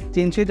গেল।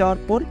 চেঞ্জ হয়ে যাওয়ার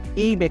পর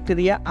এই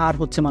ব্যাকটেরিয়া আর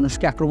হচ্ছে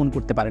মানুষকে আক্রমণ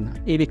করতে পারে না।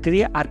 এই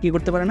ব্যাকটেরিয়া আর কি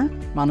করতে পারে না?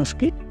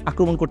 মানুষকে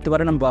আক্রমণ করতে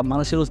পারে না বা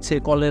মানুষের হচ্ছে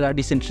কলেরা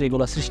ডিসেন্ট্রি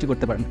এগুলো সৃষ্টি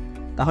করতে পারে না।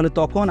 তাহলে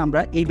তখন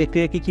আমরা এই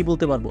ব্যাকটেরিয়াকে কি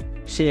বলতে পারবো?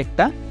 সে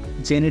একটা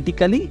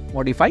জেনেটিক্যালি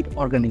মডিফাইড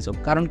অর্গানিজম।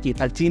 কারণ কি?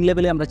 তার জিন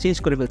লেভেলে আমরা চেঞ্জ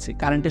করে ফেলছি,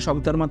 কারেন্টের শক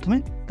দেওয়ার মাধ্যমে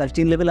তার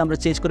জিন লেভেলে আমরা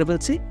চেঞ্জ করে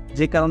ফেলছি,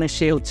 যে কারণে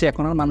সে হচ্ছে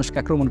এখন আর মানুষকে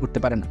আক্রমণ করতে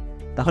পারে না।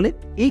 তাহলে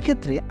এই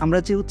ক্ষেত্রে আমরা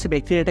যে হচ্ছে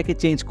ব্যাকটেরিয়াটাকে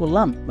চেঞ্জ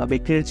করলাম বা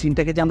ব্যাকটেরিয়ার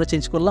জিনটাকে যে আমরা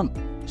চেঞ্জ করলাম,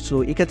 সো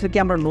এক্ষেত্রে কি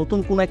আমরা নতুন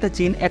কোনো একটা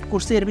জিন অ্যাড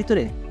করছি এর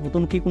ভিতরে?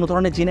 নতুন কি কোনো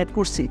ধরনের জিন অ্যাড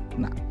করছি?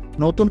 না।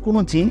 নতুন কোনো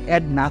জিন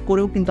অ্যাড না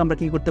করেও কিন্তু আমরা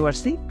কি করতে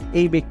পারছি?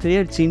 এই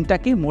ব্যাকটেরিয়ার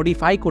জিনটাকে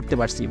মডিফাই করতে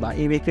পারছি বা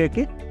এই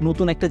ব্যাকটেরিয়াকে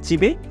নতুন একটা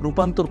জীবে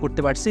রূপান্তর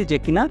করতে পারছি, যে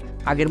কিনা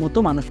আগের মতো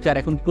মানুষকে আর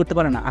এখন কি করতে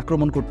পারে না,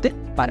 আক্রমণ করতে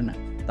পারে না।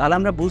 তাহলে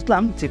আমরা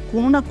বুঝলাম যে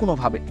কোনো না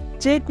কোনোভাবে,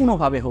 যে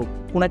কোনোভাবে হোক,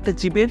 কোনো একটা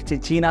জীবের যে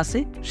জিন আছে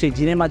সেই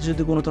জিনের মাঝে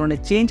যদি কোনো ধরনের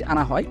চেঞ্জ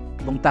আনা হয়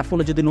এবং তার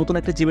ফলে যদি নতুন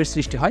একটা জীবের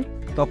সৃষ্টি হয়,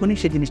 তখনই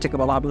সেই জিনিসটাকে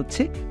বলা হবে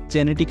হচ্ছে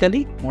জেনেটিক্যালি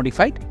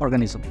মডিফাইড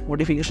অর্গানিজম।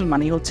 মডিফিকেশন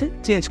মানেই হচ্ছে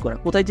চেঞ্জ করা।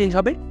 কোথায় চেঞ্জ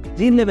হবে?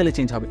 জিন লেভেলে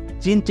চেঞ্জ হবে।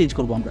 জিন চেঞ্জ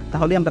করবো আমরা,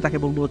 তাহলে আমরা তাকে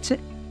বলবো হচ্ছে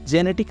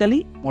জেনেটিক্যালি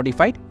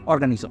মডিফাইড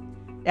অর্গানিজম।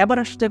 এবার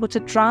আসতে হচ্ছে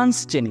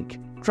ট্রান্সজেনিক।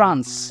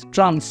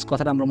 ট্রান্স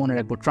কথাটা আমরা মনে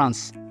রাখবো।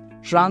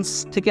 ট্রান্স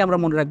থেকে আমরা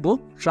মনে রাখবো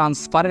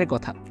ট্রান্সফারের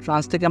কথা।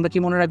 ট্রান্স থেকে আমরা কি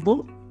মনে রাখবো?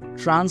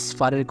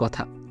 ট্রান্সফারের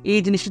কথা। এই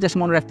জিনিসটা জাস্ট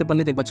মনে রাখতে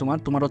পারলে দেখবা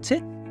তোমার হচ্ছে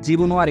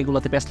জীবনও আর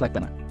এগুলোতে প্যাস লাগবে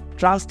না।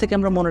 ট্রান্স থেকে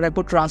আমরা মনে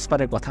রাখবো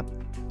ট্রান্সফারের কথা।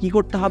 কি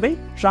করতে হবে?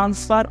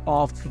 ট্রান্সফার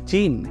অফ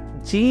জিন।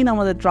 জিন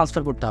আমাদের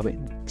ট্রান্সফার করতে হবে।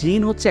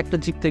 জিন হচ্ছে একটা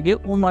জীব থেকে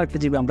অন্য একটা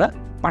জীবে আমরা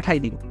পাঠাই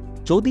দিব।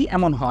 যদি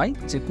এমন হয়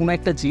যে কোনো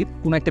একটা জীব,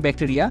 কোনো একটা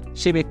ব্যাকটেরিয়া,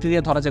 সেই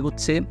ব্যাকটেরিয়া ধরা যাক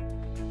হচ্ছে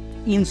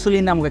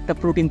ইনসুলিন নামক একটা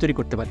প্রোটিন তৈরি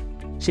করতে পারে।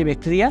 সেই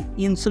ব্যাকটেরিয়া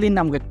ইনসুলিন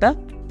নামক একটা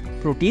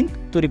প্রোটিন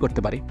তৈরি করতে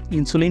পারে,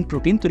 ইনসুলিন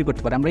প্রোটিন তৈরি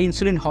করতে পারে। আমরা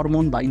ইনসুলিন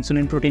হরমোন বা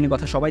ইনসুলিন প্রোটিনের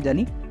কথা সবাই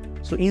জানি।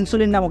 সো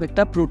ইনসুলিন নামক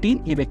একটা প্রোটিন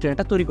এই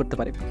ব্যাকটেরিয়াটা তৈরি করতে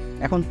পারে।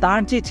 এখন তার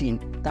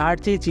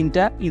যে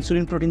জিনটা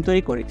ইনসুলিন প্রোটিন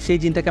তৈরি করে, সেই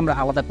জিনটাকে আমরা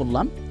আলাদা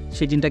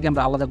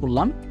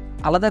করলাম,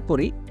 আলাদা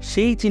করে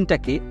সেই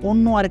জিনটাকে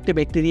অন্য আরেকটা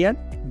ব্যাকটেরিয়ার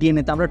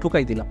ডিএনএতে আমরা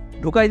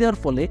ঢুকাই দেওয়ার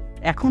ফলে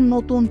এখন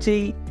নতুন যে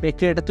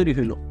ব্যাকটেরিয়াটা তৈরি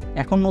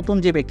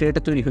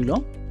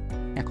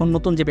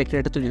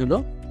হলো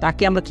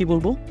তাকে আমরা কি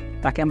বলবো?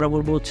 তাকে আমরা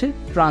বলবো হচ্ছে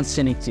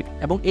ট্রান্সজেনিক জীব।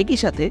 এবং একই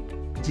সাথে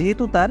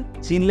যেহেতু তার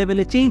জিন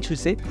লেভেলে চেঞ্জ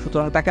হয়েছে,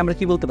 সুতরাং তাকে আমরা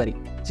কি বলতে পারি?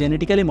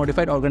 জেনেটিক্যালি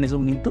মডিফাইড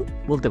অর্গানিজম কিন্তু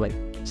বলতে পারি।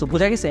 সো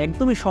বোঝা গেছে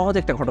একদমই সহজ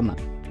একটা ঘটনা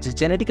যে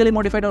genetically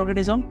modified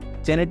organism,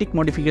 genetic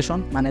modification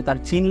মানে তার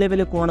জিন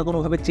লেভেলে কোনো না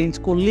কোনোভাবে চেঞ্জ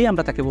করলেই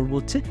আমরা তাকে বলবো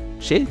হচ্ছে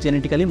সে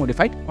জেনেটিক্যালি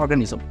মডিফাইড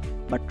অর্গানিজম।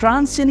 বা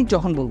ট্রান্সজেনিক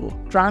যখন বলবো,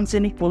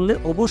 ট্রান্সজেনিক বললে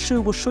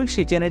অবশ্যই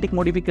সেই জেনেটিক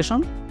মডিফিকেশন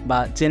বা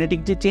জেনেটিক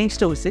যে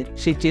চেঞ্জটা হয়েছে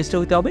সেই চেঞ্জটা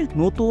হইতে হবে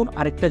নতুন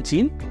আরেকটা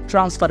জিন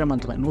ট্রান্সফারের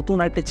মাধ্যমে, নতুন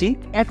আরেকটা জিন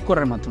অ্যাড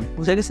করার মাধ্যমে।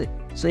 বুঝা গেছে?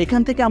 সো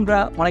এখান থেকে আমরা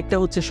অনেকটা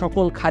হচ্ছে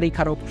সকল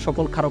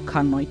খারক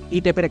খান নয়,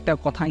 এই টাইপের একটা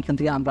কথা এখান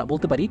থেকে আমরা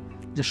বলতে পারি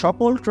যে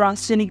সকল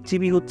ট্রান্সজেনিক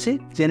জীবী হচ্ছে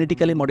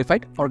জেনেটিক্যালি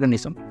মডিফাইড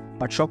অর্গানিজম,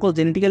 বাট সকল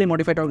জেনেটিক্যালি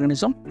মডিফাইড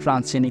অর্গানিজম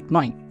ট্রান্সজেনিক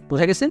নয়।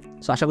 বোঝা গেছে?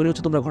 সো আশা করি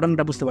হচ্ছে তোমরা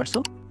ঘটনাটা বুঝতে পারছো।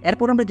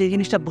 এরপর আমরা যে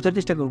জিনিসটা বোঝার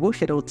চেষ্টা করবো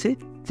সেটা হচ্ছে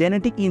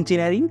জেনেটিক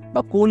ইঞ্জিনিয়ারিং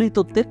বা কলি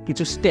তত্ত্বের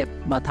কিছু স্টেপ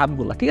বা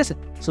ধাপগুলো। ঠিক আছে?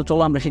 সো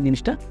চলো আমরা সেই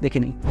জিনিসটা দেখে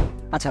নিই।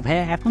 আচ্ছা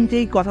ভাইয়া, এখন যে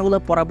কথাগুলো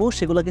পড়াবো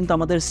সেগুলো কিন্তু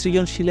আমাদের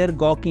সৃজনশীলের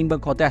গ কিংবা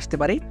ঘতে আসতে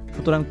পারে,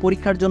 সুতরাং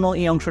পরীক্ষার জন্য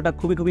এই অংশটা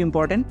খুবই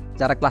ইম্পর্টেন্ট।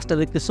 যারা ক্লাসটা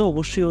দেখতেছো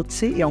অবশ্যই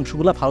হচ্ছে এই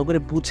অংশগুলো ভালো করে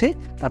বুঝে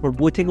তারপর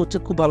বই থেকে হচ্ছে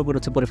খুব ভালো করে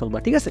হচ্ছে পড়ে ফেলবা।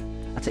 ঠিক আছে?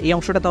 আচ্ছা, এই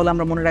অংশটা তাহলে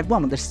আমরা মনে রাখবো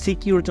আমাদের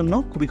সিকিউর জন্য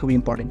খুবই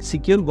ইম্পর্টেন্ট,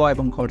 সিকিউর গ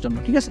এবং ঘর জন্য।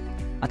 ঠিক আছে?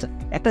 আচ্ছা,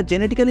 একটা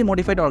জেনেটিক্যালি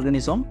মডিফাইড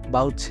অর্গানিজম বা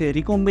হচ্ছে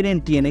রিকম্বিনেন্ট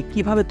ডিএনএ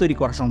কিভাবে তৈরি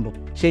করা সম্ভব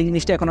সেই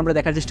জিনিসটা এখন আমরা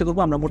দেখার চেষ্টা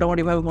করবো। আমরা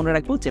মোটামুটিভাবে মনে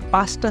রাখবো যে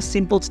 5টা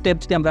সিম্পল স্টেপ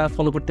যদি আমরা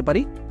ফলো করতে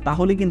পারি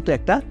তাহলে কিন্তু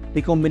একটা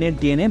রিকম্বিনেন্ট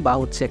ডিএনএ বা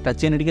হচ্ছে একটা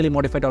জেনেটিক্যালি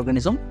মডিফাইড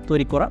অর্গানিজম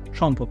তৈরি করা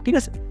সম্ভব। ঠিক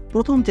আছে?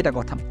 প্রথম যেটা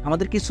কথা,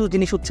 আমাদের কিছু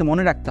জিনিস হচ্ছে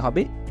মনে রাখতে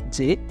হবে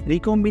যে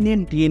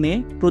রিকম্বিনেন্ট ডিএনএ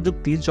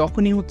প্রযুক্তি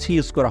যখনই হচ্ছে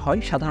ইউজ করা হয়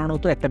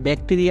সাধারণত একটা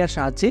ব্যাকটেরিয়ার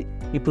সাহায্যে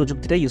এই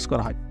প্রযুক্তিটা ইউজ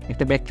করা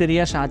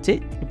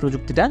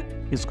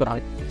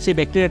হয়। সেই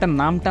ব্যাকটেরিয়াটার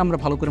নামটা আমরা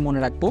ভালো করে মনে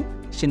রাখবো।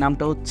 সেই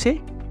নামটা হচ্ছে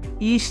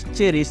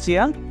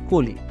ইশ্চেরিচিয়া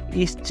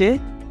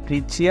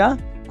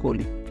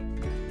কোলি।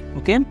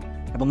 ওকে?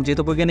 এবং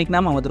যেহেতু বৈজ্ঞানিক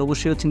নাম আমাদের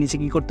অবশ্যই হচ্ছে নিচে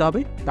কি করতে হবে?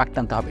 দাগ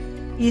টানতে হবে।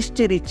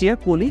 ইশ্চেরিচিয়া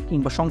কোলি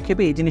কিংবা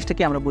সংক্ষেপে এই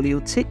জিনিসটাকে আমরা বলি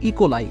হচ্ছে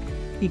ইকোলাই।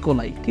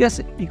 ঠিক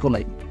আছে?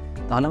 ইকোলাই।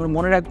 তাহলে আমরা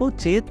মনে রাখবো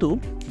যেহেতু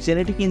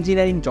জেনেটিক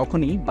ইঞ্জিনিয়ারিং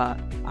যখনই বা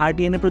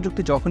আরডিএনএ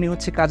প্রযুক্তি যখনই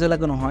হচ্ছে কাজে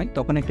লাগানো হয়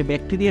তখন একটা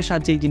ব্যাকটেরিয়ার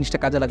সাহায্যে এই জিনিসটা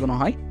কাজে লাগানো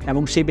হয়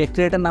এবং সেই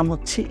ব্যাকটেরিয়াটার নাম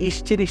হচ্ছে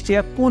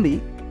ইশ্চেরিচিয়া কোলি।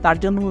 তার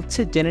জন্য হচ্ছে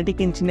জেনেটিক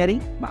ইঞ্জিনিয়ারিং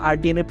বা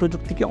আরডিএনএ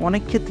প্রযুক্তিকে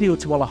অনেক ক্ষেত্রেই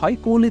হচ্ছে বলা হয়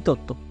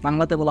কলিতত্ত্ব,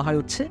 বাংলাতে বলা হয়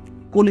হচ্ছে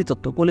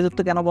কলিতত্ত্ব।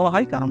 কেন বলা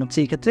হয়? কারণ হচ্ছে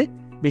এই ক্ষেত্রে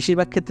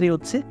বেশিরভাগ ক্ষেত্রেই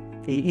হচ্ছে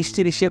এই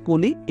ইশ্চেরিচিয়া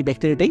কোলি এই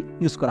ব্যাকটেরিয়াটাই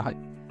ইউজ করা হয়।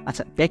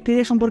 আচ্ছা,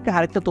 ব্যাকটেরিয়া সম্পর্কে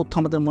আরেকটা তথ্য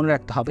আমাদের মনে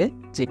রাখতে হবে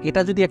যে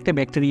এটা যদি একটা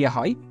ব্যাকটেরিয়া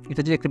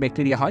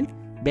হয়,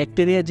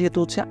 ব্যাকটেরিয়া যেহেতু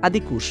হচ্ছে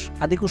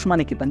আদিকোষ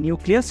মানে কি? তার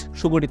নিউক্লিয়াস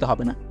সুগঠিত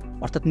হবে না।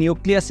 অর্থাৎ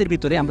নিউক্লিয়াসের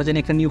ভিতরে আমরা জানি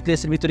একটা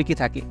নিউক্লিয়াসের ভিতরে কি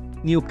থাকে?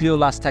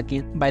 নিউক্লিওলাস থাকে,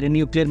 বাইরে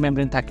নিউক্লিয়ার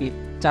মেমব্রেন থাকে,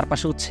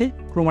 চারপাশে হচ্ছে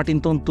ক্রোমাটিন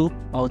তন্তু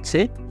বা হচ্ছে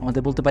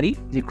আমাদের বলতে পারি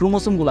যে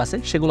ক্রোমোসোমগুলো আছে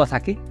সেগুলো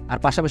থাকে, আর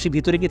পাশাপাশি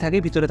ভিতরে কি থাকে?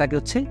 ভিতরে থাকে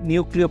হচ্ছে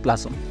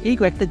নিউক্লিওপ্লাজম। এই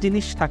কয়েকটা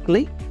জিনিস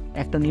থাকলেই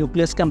একটা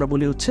নিউক্লিয়াসকে আমরা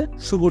বলি হচ্ছে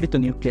সুগঠিত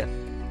নিউক্লিয়ার।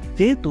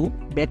 যেহেতু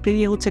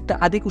ব্যাকটেরিয়া হচ্ছে একটা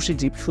আদিকোষী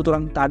জীব,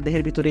 সুতরাং তার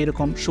দেহের ভিতরে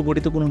এরকম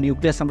সুগঠিত কোনো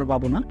নিউক্লিয়াস আমরা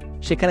পাবো না।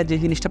 সেখানে যে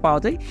জিনিসটা পাওয়া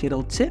যায় সেটা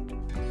হচ্ছে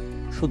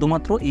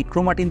শুধুমাত্র এই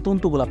ক্রোমাটিন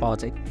তন্তুগুলো পাওয়া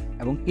যায়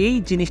এবং এই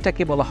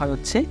জিনিসটাকে বলা হয়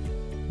হচ্ছে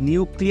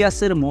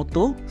নিউক্লিয়াসের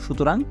মতো,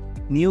 সুতরাং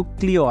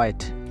নিউক্লিওয়েড।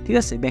 ঠিক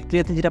আছে?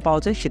 ব্যাকটেরিয়াতে যেটা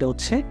পাওয়া যায় সেটা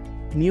হচ্ছে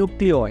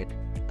নিউক্লিওয়েড।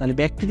 তাহলে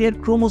ব্যাকটেরিয়ার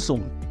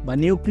ক্রোমোসোম বা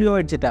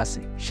নিউক্লিওয়েড যেটা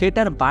আছে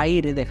সেটার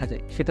বাইরে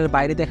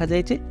দেখা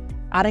যায় যে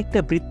আরেকটা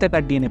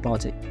বৃত্তাকার ডিএনএ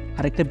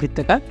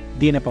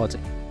পাওয়া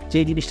যায়, যে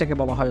জিনিসটাকে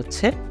বলা হয়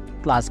হচ্ছে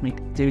প্লাজমিড।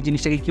 যে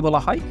জিনিসটাকে কি বলা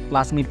হয়?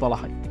 প্লাজমিড বলা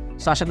হয়।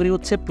 সো আশা করি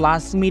হচ্ছে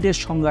প্লাজমিডের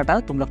সংজ্ঞাটা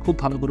তোমরা খুব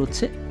ভালো করে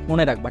হচ্ছে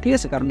মনে রাখবা। ঠিক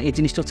আছে? কারণ এই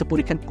জিনিসটা হচ্ছে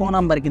পরীক্ষার ক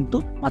নাম্বারে কিন্তু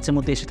মাঝে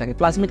মধ্যে এসে থাকে।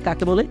 প্লাজমিড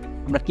কাকে বলে?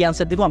 আমরা কি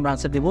আনসার দেবো? আমরা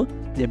আনসার দেবো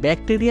যে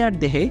ব্যাকটেরিয়ার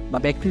দেহে বা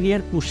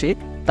ব্যাকটেরিয়ার কোষে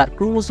তার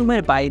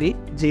ক্রোমোসোমের বাইরে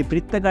যে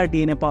বৃত্তাকার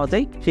ডিএনএ পাওয়া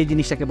যায় সেই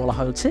জিনিসটাকে বলা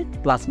হয় হচ্ছে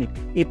প্লাজমিড।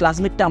 এই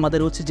প্লাজমিডটা আমাদের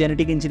হচ্ছে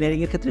জেনেটিক ইঞ্জিনিয়ারিং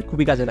এর ক্ষেত্রে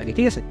খুবই কাজে লাগে।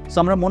 ঠিক আছে? সো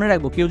আমরা মনে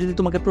রাখবো, কেউ যদি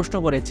তোমাকে প্রশ্ন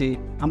করে যে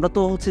আমরা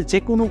তো হচ্ছে যে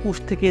কোনো কোষ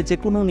থেকে যে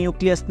কোনো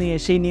নিউক্লিয়াস নিয়ে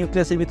সেই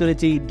নিউক্লিয়াসের ভিতরে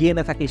যে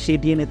ডিএনএ থাকে সেই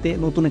ডিএনএতে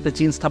নতুন একটা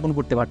জিন স্থাপন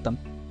করতে পারতাম,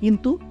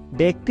 কিন্তু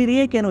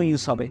ব্যাকটেরিয়ায় কেন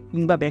ইউজ হবে?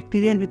 কিংবা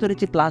ব্যাকটেরিয়ার ভিতরে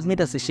যে প্লাজমিড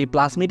আছে সেই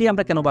প্লাজমিডই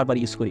আমরা কেন বারবার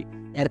ইউজ করি?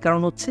 এর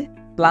কারণ হচ্ছে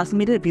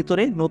প্লাজমিডের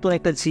ভিতরে নতুন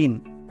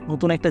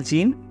একটা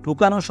জিন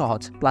ঢুকানো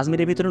সহজ।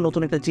 প্লাজমিডের ভিতরে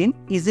নতুন একটা জিন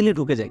ইজিলি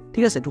ঢুকে যায়।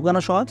 ঠিক আছে?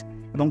 ঢুকানো সহজ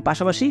এবং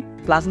পাশাপাশি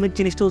প্লাজমিড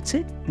জিনিসটা হচ্ছে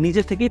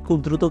নিজের থেকে খুব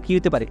দ্রুত কি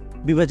হতে পারে?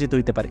 বিভাজিত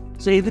হতে পারে।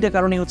 সো এই দুইটা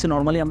কারণে হচ্ছে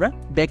নর্মালি আমরা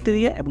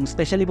ব্যাকটেরিয়া এবং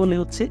স্পেশালি বললে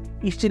হচ্ছে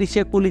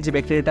ইশ্চেরিচিয়া কোলি যে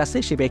ব্যাকটেরিয়াটা আছে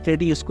সেই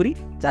ব্যাকটেরিয়াটি ইউজ করি,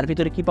 যার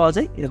ভিতরে কি পাওয়া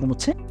যায়? এরকম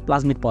হচ্ছে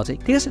প্লাজমিড পাওয়া যায়।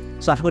 ঠিক আছে?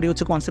 সো আশা করি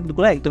হচ্ছে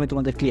কনসেপ্টগুলো একদমই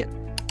তোমাদের ক্লিয়ার।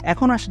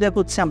 এখন আসলে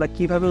হচ্ছে আমরা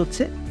কীভাবে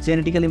হচ্ছে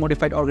জেনেটিক্যালি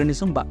মডিফাইড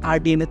অর্গানিজম বা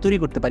আরডিএনএ তৈরি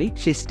করতে পারি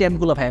সেই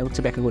স্টেপগুলো ভাইয়া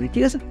হচ্ছে ব্যাখ্যা করি,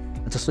 ঠিক আছে?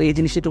 আচ্ছা, সো এই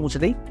জিনিসটা একটু মুছে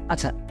দেই।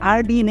 আচ্ছা,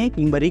 আরডিএনএ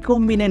কিংবা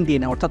রিকম্বিনেন্ট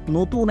ডিএনএ অর্থাৎ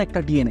নতুন একটা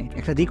ডিএনএ,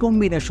 একটা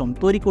রিকম্বিনেশন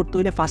তৈরি করতে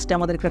হলে ফার্স্টে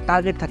আমাদের একটা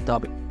টার্গেট থাকতে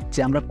হবে যে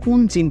আমরা কোন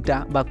জিনটা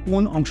বা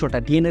কোন অংশটা,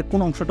 ডিএনএর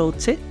কোন অংশটা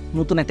হচ্ছে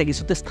নতুন একটা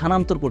কিছুতে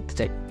স্থানান্তর করতে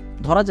চাই।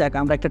 ধরা যাক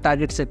আমরা একটা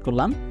টার্গেট সেট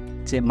করলাম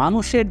যে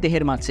মানুষের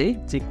দেহের মাঝে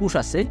যে কোষ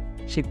আছে,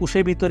 সেই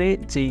কোষের ভিতরে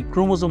যেই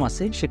ক্রোমোজোম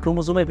আছে, সেই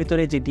ক্রোমোজোমের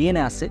ভিতরে যে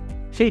ডিএনএ আছে,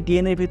 সেই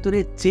ডিএনএর ভিতরে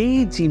যেই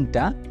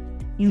জিনটা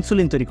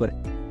ইনসুলিন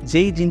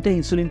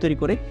তৈরি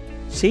করে,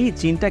 সেই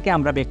জিনটাকে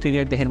আমরা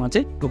ব্যাকটেরিয়ার দেহের মাঝে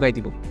ঢুকাই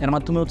দিব। এর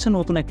মাধ্যমে হচ্ছে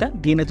নতুন একটা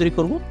ডিএনএ তৈরি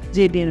করব,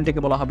 যে ডিএনএটাকে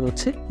বলা হবে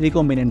হচ্ছে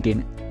রিকম্বিনেন্ট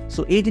ডিএনএ।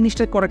 সো এই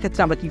জিনিসটা করার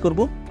ক্ষেত্রে আমরা কি করব,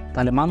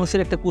 তাহলে মানুষের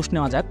একটা কোষ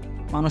নেওয়া যাক।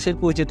 মানুষের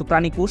কোষ যেহেতু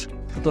প্রাণী কোষ,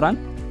 সুতরাং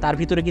তার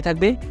ভিতরে কি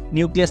থাকবে,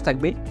 নিউক্লিয়াস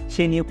থাকবে।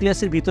 সেই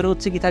নিউক্লিয়াসের ভিতরে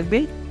হচ্ছে কি থাকবে,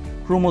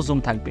 ক্রোমোজোম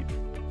থাকবে।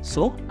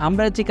 সো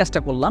আমরা যে কাজটা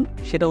করলাম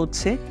সেটা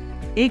হচ্ছে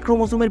এই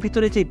ক্রোমোজোমের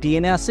ভিতরে যে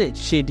ডিএনএ আছে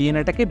সেই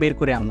ডিএনএটাকে বের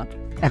করে আনলাম।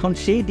 এখন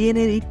সেই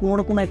ডিএনএরই কোনো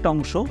না কোনো একটা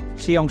অংশ,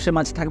 সেই অংশের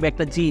মাঝে থাকবে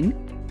একটা জিন,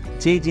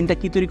 যেই জিনটা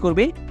কি তৈরি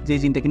করবে, যে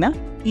জিনটা কিনা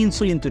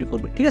ইনসুলিন তৈরি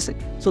করবে, ঠিক আছে?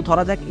 সো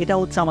ধরা যাক এটা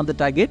হচ্ছে আমাদের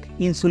টার্গেট,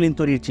 ইনসুলিন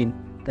তৈরির জিন।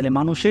 তাহলে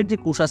মানুষের যে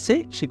কোষ আছে,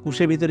 সেই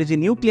কোষের ভিতরে যে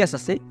নিউক্লিয়াস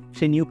আছে,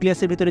 সেই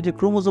নিউক্লিয়াসের ভিতরে যে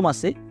ক্রোমোজোম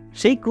আছে,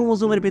 সেই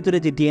ক্রোমোজোমের ভিতরে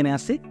যে ডিএনএ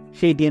আছে,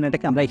 সেই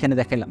ডিএনএটাকে আমরা এখানে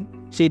দেখালাম।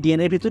 সেই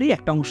ডিএনএর ভিতরেই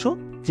একটা অংশ,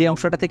 যে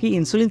অংশটা থেকে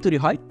ইনসুলিন তৈরি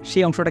হয়,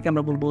 সেই অংশটাকে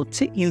আমরা বলবো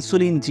হচ্ছে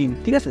ইনসুলিন জিন,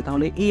 ঠিক আছে?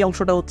 তাহলে এই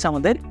অংশটা হচ্ছে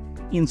আমাদের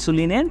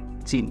ইনসুলিনের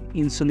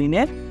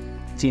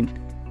জিন।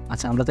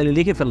 আচ্ছা, আমরা তাহলে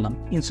লিখে ফেললাম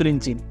ইনসুলিন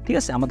জিন, ঠিক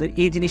আছে? আমাদের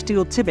এই জিনিসটি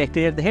হচ্ছে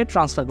ব্যাকটেরিয়ার দেহে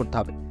ট্রান্সফার করতে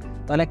হবে।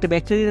 তাহলে একটা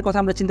ব্যাকটেরিয়ার কথা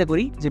আমরা চিন্তা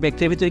করি যে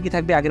ব্যাকটেরিয়ার ভিতরে কি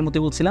থাকবে, আগের মতো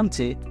বলছিলাম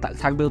যে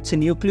থাকবে হচ্ছে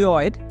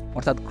নিউক্লিওয়েড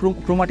অর্থাৎ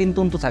ক্রোমাটিন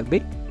তন্তু থাকবে,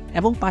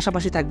 এবং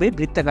পাশাপাশি থাকবে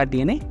বৃত্তাকার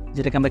ডিএনএ,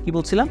 যেটাকে আমরা কি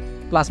বলছিলাম,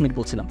 প্লাজমিড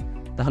বলছিলাম।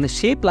 তাহলে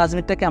সেই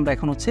প্লাজমিডটাকে আমরা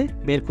এখন হচ্ছে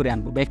বের করে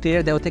আনবো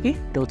ব্যাকটেরিয়ার দেহ থেকে।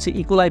 এটা হচ্ছে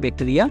ইকোলাই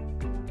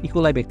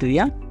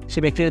ব্যাকটেরিয়া।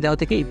 সেই ব্যাকটেরিয়ার দেহ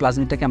থেকে এই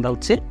প্লাজমিডটাকে আমরা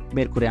হচ্ছে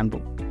বের করে আনবো।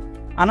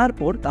 আনার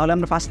পর তাহলে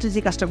আমরা ফার্স্টে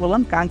যে কাজটা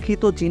করলাম,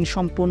 কাঙ্ক্ষিত জিন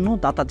সম্পন্ন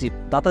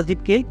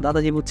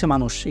দাতাজীব হচ্ছে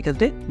মানুষ।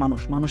 এক্ষেত্রে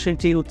মানুষের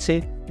যে হচ্ছে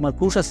তোমার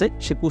কোষ আছে,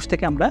 সে কোষ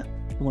থেকে আমরা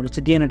তোমার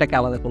হচ্ছে ডিএনএটাকে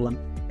আলাদা করলাম।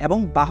 এবং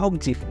বাহক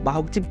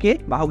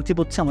জীব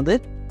হচ্ছে আমাদের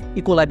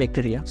E. coli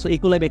bacteria. So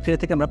E. coli bacteria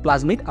থেকে আমরা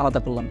প্লাজমিড আলাদা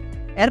করলাম।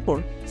 এরপর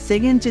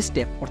সেকেন্ড যে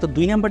স্টেপ অর্থাৎ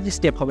 2 নাম্বার যে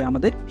স্টেপ হবে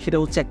আমাদের, সেটা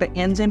হচ্ছে একটা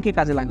এনজাইমকে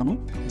কাজে লাগানো,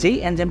 যেই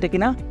এনজাইমটা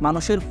কিনা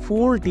মানুষের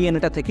ফুল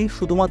ডিএনএটা থেকে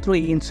শুধুমাত্র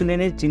এই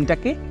ইনসুলিনের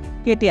জিনটাকে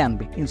কেটে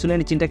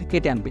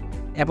আনবে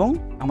এবং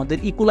আমাদের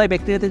ইকোলাই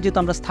ব্যাকটেরিয়াতে যেহেতু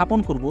আমরা স্থাপন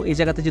করব, এই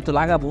জায়গাতে যেহেতু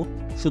লাগাবো,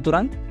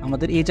 সুতরাং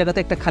আমাদের এই জায়গাতে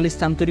একটা খালি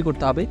স্থান তৈরি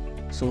করতে হবে।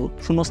 সো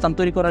শূন্য স্থান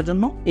তৈরি করার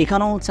জন্য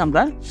এখানেও হচ্ছে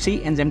আমরা সেই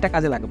এনজাইমটা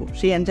কাজে লাগাবো।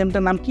 সেই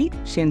এনজাইমটার নাম কি?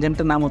 সেই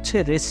এনজাইমটার নাম হচ্ছে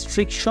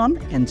রেস্ট্রিকশন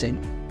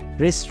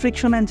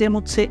এনজাইম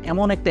হচ্ছে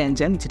এমন একটা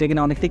এনজাইম যেটা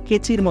কিনা অনেকটা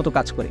কেচির মতো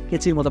কাজ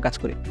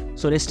করে।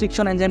 সো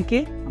রেস্ট্রিকশন এনজাইমকে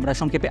আমরা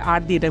সংক্ষেপে আর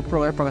দিয়ে এটা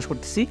প্রকাশ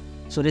করতেছি।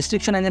 সো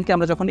রেস্ট্রিকশন এনজাইমকে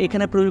আমরা যখন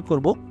এখানে প্রয়োগ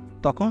করব,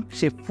 তখন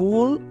সে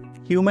ফুল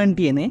হিউম্যান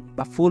ডিএনএ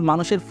বা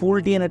মানুষের ফুল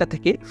ডিএনএটা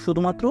থেকে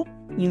শুধুমাত্র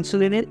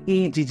ইনসুলিনের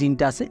এই যে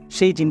জিনটা আছে,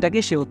 সেই জিনটাকে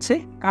সে হচ্ছে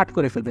কাট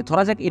করে ফেলবে।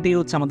 ধরা যাক এটাই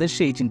হচ্ছে আমাদের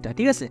সেই জিনটা,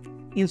 ঠিক আছে?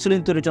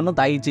 ইনসুলিন তৈরির জন্য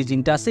দায়ী যে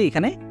জিনটা আছে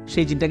এখানে,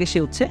 সেই জিনটাকে সে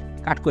হচ্ছে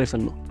কাট করে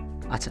ফেললো।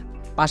 আচ্ছা,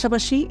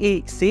 পাশাপাশি এই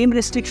সেম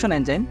রেস্ট্রিকশন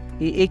এনজাইম,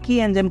 এই একই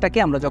এনজাইমটাকে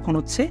আমরা যখন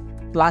হচ্ছে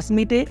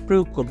প্লাজমিডে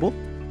প্রয়োগ করব,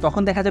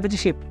 তখন দেখা যাবে যে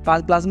সে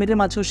প্লাজমিডের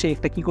মাঝেও সে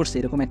একটা কি করছে,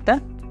 এরকম একটা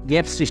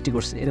গ্যাপ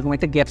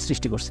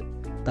সৃষ্টি করছে।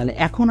 তাহলে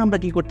এখন আমরা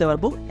কি করতে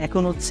পারবো,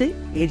 এখন হচ্ছে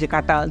এই যে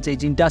কাটা যে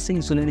জিনটা আছে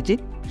ইনসুলিনের জিন,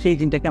 সেই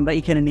জিনটাকে আমরা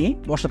এখানে নিয়ে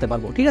বসাতে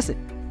পারবো, ঠিক আছে?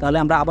 তাহলে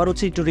আমরা আবার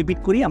হচ্ছে একটু রিপিট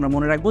করি। আমরা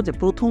মনে রাখবো যে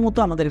প্রথমত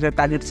আমাদের একটা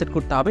টার্গেট সেট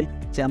করতে হবে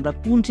যে আমরা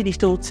কোন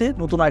জিনিসটা হচ্ছে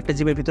নতুন আরেকটা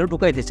জীবের ভিতরে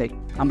ঢুকাইতে চাই।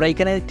 আমরা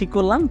এখানে ঠিক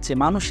করলাম যে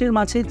মানুষের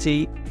মাঝে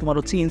যেই তোমার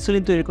হচ্ছে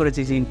ইনসুলিন তৈরি করে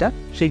যে জিনটা,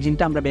 সেই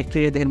জিনটা আমরা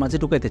ব্যাকটেরিয়া দেহের মাঝে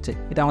ঢুকাইতে চাই।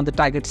 এটা আমাদের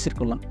টার্গেট সেট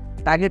করলাম।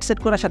 টার্গেট সেট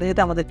করার সাথে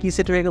সাথে আমাদের কি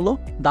সেট হয়ে গেল,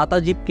 দাতা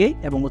জীবকে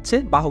এবং হচ্ছে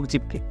বাহক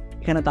জীবকে।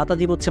 এখানে দাতা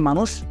জীব হচ্ছে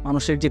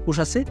মানুষের যে কোষ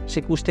আছে,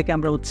 সেই কোষ থেকে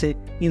আমরা হচ্ছে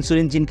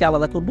ইনসুলিন জিনকে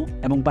আলাদা করব,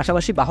 এবং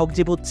পাশাপাশি বাহক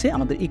জীব হচ্ছে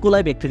আমাদের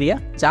ইকোলাই ব্যাকটেরিয়া,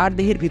 যার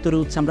দেহের ভিতরে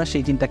হচ্ছে আমরা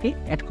সেই জিনটাকে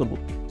অ্যাড করব।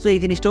 সো এই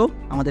জিনিসটাও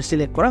আমাদের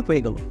সিলেক্ট করা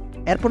হয়ে গেল।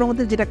 এরপর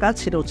আমাদের যেটা কাজ,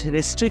 সেটা হচ্ছে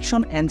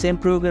রেস্ট্রিকশন এনজাইম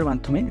প্রয়োগের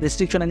মাধ্যমে।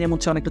 রেস্ট্রিকশন এনজাইম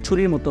হচ্ছে অনেকটা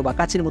ছুরির মতো বা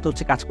কাঁচির মতো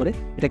হচ্ছে কাজ করে,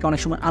 এটাকে অনেক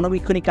সময়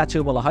আণুবীক্ষণিক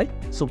কাঁচিও বলা হয়।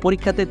 সো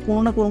পরীক্ষাতে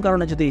কোনো না কোনো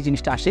কারণে যদি এই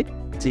জিনিসটা আসে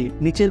যে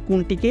নিচের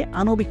কোনটিকে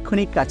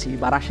আণুবীক্ষণিক কাঁচি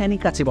বা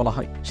রাসায়নিক কাঁচি বলা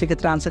হয়,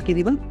 সেক্ষেত্রে আনসার কি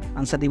দিবেন?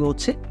 আনসার দিব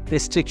হচ্ছে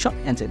restriction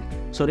enzyme.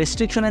 So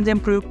restriction enzyme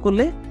প্রয়োগ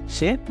করলে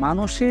সে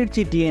মানুষের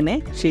যে ডিএনএ,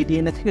 সেই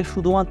ডিএনএ থেকে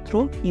শুধুমাত্র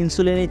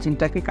ইনসুলিনের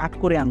জিনটাকে কাট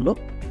করে আনলো,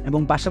 এবং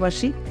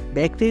পাশাপাশি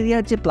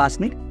ব্যাকটেরিয়ার যে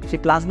প্লাজমিড, সেই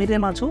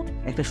প্লাজমিডের মাঝেও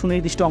একটা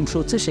সুনির্দিষ্ট অংশ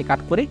হচ্ছে সে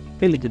কাট করে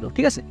ফেলে দিল,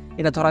 ঠিক আছে?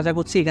 এটা ধরা যাক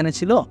হচ্ছে এখানে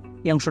ছিল,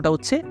 এই অংশটা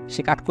হচ্ছে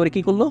সে কাট করে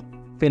কি করলো,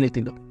 ফেলে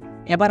দিল।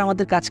 এবার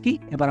আমাদের কাজ কি?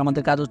 এবার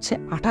আমাদের কাজ হচ্ছে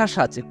আঠার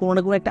সাহায্যে, কোনো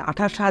না কোনো একটা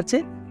আঠার সাহায্যে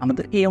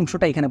আমাদের এই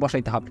অংশটা এখানে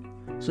বসাইতে হবে।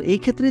 সো এই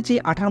ক্ষেত্রে যে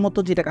আঠার মতো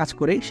যেটা কাজ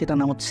করে, সেটার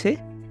নাম হচ্ছে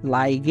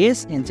লাইগেজ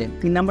এনজাইম।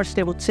 3 নাম্বার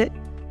স্টেপ হচ্ছে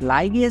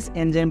লাইগেজ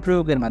এনজাইম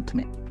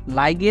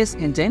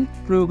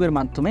প্রয়োগের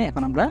মাধ্যমে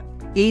এখন আমরা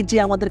এই যে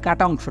আমাদের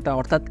কাটা অংশটা,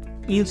 অর্থাৎ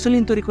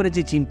ইনসুলিন তৈরি করে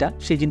যে জিনটা,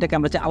 সেই জিনটাকে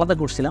আমরা যে আলাদা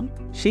করছিলাম,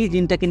 সেই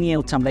জিনটাকে নিয়ে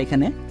হচ্ছে আমরা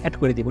এখানে অ্যাড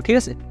করে দিব। ঠিক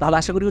আছে, তাহলে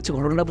আশা করি হচ্ছে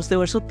ঘটনাটা বুঝতে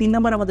পারছো। 3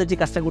 নাম্বার আমাদের যে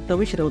কাজটা করতে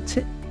হবে সেটা হচ্ছে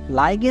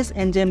লাইগেজ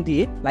এনজাইম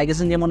দিয়ে, লাইগেজ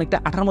এনজাইম অনেকটা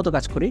আঠার মতো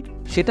কাজ করে,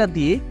 সেটা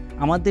দিয়ে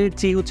আমাদের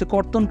যে হচ্ছে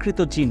কর্তনকৃত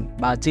জিন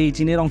বা যেই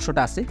জিনের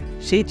অংশটা আছে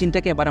সেই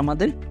জিনটাকে এবার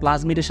আমাদের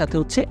প্লাজমিডের সাথে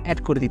হচ্ছে অ্যাড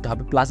করে দিতে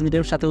হবে।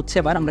 প্লাজমিডের সাথে হচ্ছে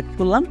এবার আমরা কি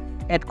করলাম,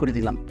 অ্যাড করে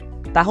দিলাম।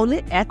 তাহলে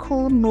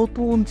এখন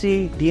নতুন যে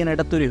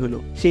ডিএনএটা তৈরি হলো,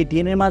 সেই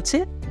ডিএনএর মাঝে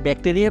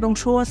ব্যাকটেরিয়ার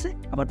অংশও আছে,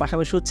 আবার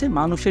পাশাপাশি হচ্ছে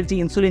মানুষের যে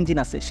ইনসুলিন জিন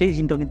আছে সেই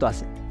জিনটাও কিন্তু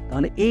আছে।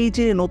 তাহলে এই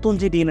যে নতুন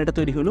যে ডিএনএটা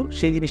তৈরি হলো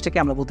সেই জিনিসটাকে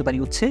আমরা বলতে পারি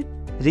হচ্ছে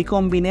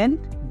রিকম্বিনেন্ট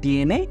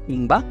ডিএনএ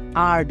কিংবা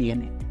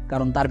আরডিএনএ,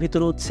 কারণ তার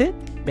ভিতরে হচ্ছে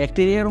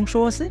ব্যাকটেরিয়ার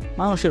অংশও আছে,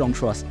 মানুষের অংশ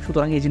আছে।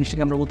 সুতরাং এই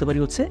জিনিসটাকে আমরা বলতে পারি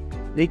হচ্ছে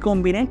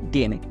রিকম্বিনেন্ট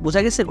ডিএনএ।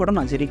 বোঝা গেছে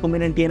ঘটনা যে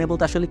রিকম্বিনেন্ট ডিএনএ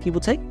বলতে আসলে কি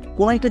বোঝায়?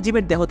 কোনো একটা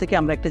জীবের দেহ থেকে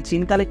আমরা একটা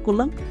জিন কালেক্ট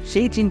করলাম,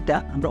 সেই জিনটা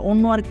আমরা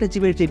অন্য আরেকটা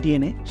জীবের যে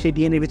ডিএনএ, সেই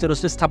ডিএনএর ভিতরে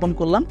স্থাপন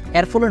করলাম,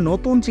 এর ফলে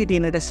নতুন যে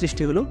ডিএনএটা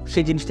সৃষ্টি হলো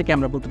সেই জিনিসটাকে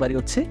আমরা বলতে পারি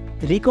হচ্ছে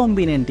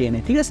রিকম্বিনেন্ট ডিএনএ।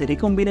 ঠিক আছে,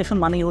 রিকম্বিনেশন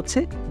মানেই হচ্ছে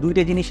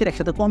দুইটা জিনিসের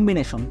একসাথে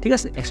কম্বিনেশন, ঠিক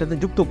আছে, একসাথে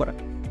যুক্ত করা।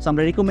 সো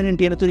আমরা রিকম্বিনেন্ট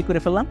ডিএনএ তৈরি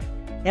করে ফেললাম।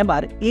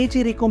 এবার এই যে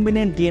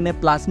রিকম্বিনেন্ট ডিএনএ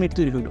প্লাজমিড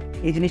তৈরি হলো,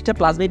 এই জিনিসটা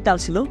প্লাজমিড ডাল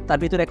ছিল, তার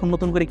ভিতরে এখন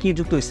নতুন করে কি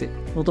যুক্ত হয়েছে?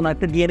 নতুন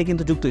একটা ডিএনএ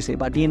কিন্তু যুক্ত হয়েছে,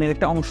 বা ডিএনএর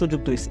একটা অংশ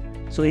যুক্ত হয়েছে।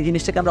 সো এই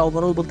জিনিসটাকে আমরা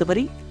ওভারঅল বলতে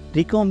পারি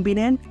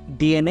রিকম্বিনেন্ট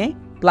ডিএনএ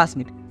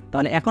প্লাজমিড।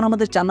 তাহলে এখন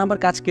আমাদের 4 নাম্বার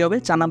কাজ কি হবে?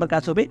 4 নাম্বার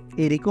কাজ হবে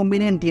এই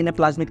রিকম্বিনেন্ট ডিএনএ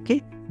প্লাজমিডকে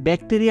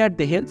ব্যাকটেরিয়ার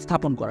দেহে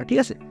স্থাপন করা। ঠিক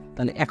আছে,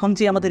 তাহলে এখন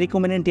যে আমাদের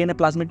রিকম্বিনেন্ট ডিএনএ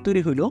প্লাজমিড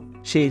তৈরি হলো,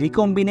 সেই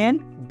রিকম্বিনেন্ট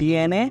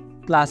ডিএনএ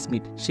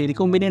প্লাজমিড, সেই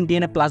রিকম্বিনেন্ট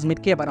ডিএনএ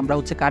প্লাজমিডকে এবার আমরা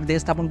হচ্ছে কার দেহে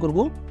স্থাপন করব?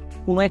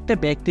 কোনো একটা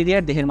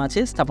ব্যাকটেরিয়ার দেহের মাঝে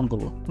স্থাপন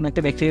করব। কোনো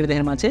একটা ব্যাকটেরিয়ার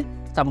দেহের মাঝে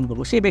স্থাপন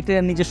করব। সেই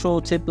ব্যাকটেরিয়ার নিজস্ব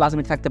হচ্ছে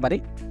প্লাজমিড থাকতে পারে,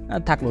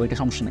 থাকলো, এটা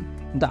সমস্যা নেই।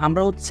 কিন্তু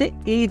আমরা হচ্ছে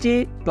এই যে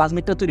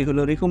প্লাজমিডটা তৈরি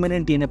হলো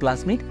রিকম্বিনেন্ট ডিএনএ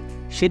প্লাজমিড,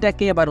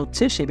 সেটাকে এবার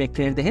হচ্ছে সেই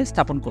ব্যাকটেরিয়ার দেহে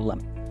স্থাপন করলাম।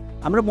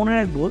 আমরা মনে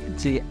রাখবো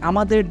যে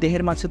আমাদের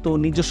দেহের মাঝে তো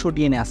নিজস্ব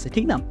ডিএনএ আছে,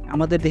 ঠিক না?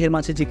 আমাদের দেহের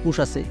মাঝে যে কোষ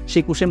আছে,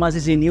 সেই কোষের মাঝে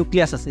যে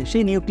নিউক্লিয়াস আছে,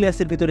 সেই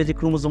নিউক্লিয়াসের ভিতরে যে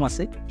ক্রোমোজোম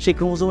আছে, সেই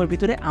ক্রোমোজোমের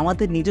ভিতরে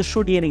আমাদের নিজস্ব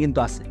ডিএনএ কিন্তু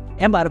আছে।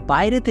 এবার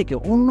বাইরে থেকে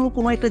অন্য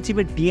কোনো একটা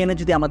জীবের ডিএনএ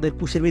যদি আমাদের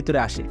কোষের ভিতরে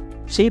আসে,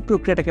 সেই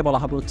প্রক্রিয়াটাকে বলা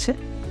হবে হচ্ছে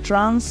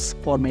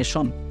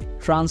ট্রান্সফরমেশন।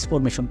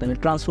 ট্রান্সফরমেশন, তাহলে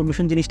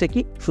ট্রান্সফরমেশন জিনিসটা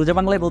কি? সোজা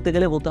বাংলায় বলতে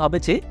গেলে বলতে হবে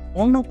যে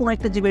অন্য কোনো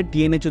একটা জীবের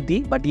ডিএনএ যদি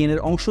বা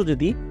ডিএনএর অংশ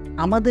যদি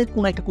আমাদের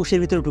কোনো একটা কোষের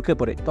ভিতরে ঢুকে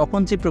পড়ে, তখন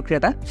যে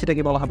প্রক্রিয়াটা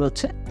সেটাকে বলা হবে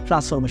হচ্ছে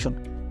ট্রান্সফরমেশন।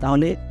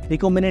 তাহলে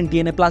রিকম্বিনেন্ট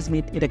ডিএনএ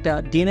প্লাজমিড, এটা একটা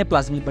ডিএনএ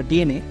প্লাজমিড বা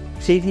ডিএনএ,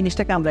 সেই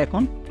জিনিসটাকে আমরা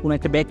এখন কোনো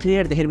একটা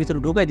ব্যাকটেরিয়ার দেহের ভিতরে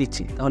ঢুকাই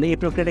দিচ্ছি। তাহলে এই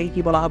প্রক্রিয়াটাকে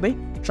কি বলা হবে?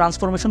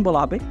 ট্রান্সফরমেশন বলা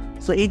হবে।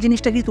 সো এই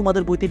জিনিসটা কি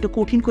তোমাদের বইতে একটু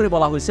কঠিন করে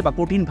বলা হয়েছে বা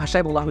কঠিন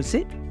ভাষায় বলা হয়েছে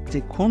যে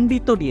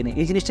খণ্ডিত ডিএনএ।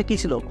 এই জিনিসটা কি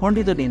ছিল?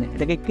 খণ্ডিত ডিএনএ,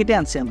 এটাকে কেটে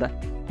আনছে আমরা।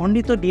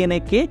 খণ্ডিত ডিএনএ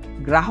কে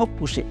গ্রাহক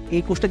কোষে,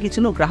 এই কোষটা কি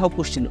ছিল? গ্রাহক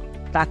কোষ ছিল,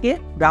 তাকে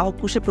গ্রাহক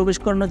কোষে প্রবেশ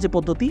করানোর যে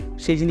পদ্ধতি,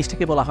 সেই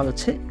জিনিসটাকে বলা হয়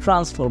হচ্ছে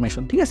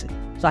ট্রান্সফরমেশন। ঠিক আছে,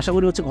 তো আশা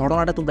করি হচ্ছে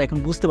ঘটনাটা তোমরা এখন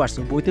বুঝতে পারছো।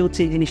 বইতে হচ্ছে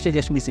এই জিনিসটা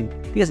জাস্ট মিসিং,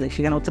 ঠিক আছে,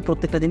 সেখানে হচ্ছে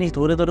প্রত্যেকটা জিনিস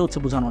ধরে ধরে হচ্ছে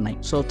বোঝানো নাই।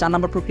 সো 4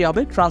 নাম্বার প্রক্রিয়া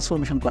হবে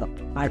ট্রান্সফরমেশন করা।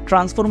 আর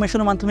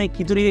ট্রান্সফরমেশনের মাধ্যমে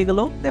কি তৈরি হয়ে গেল?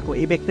 দেখো,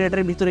 এই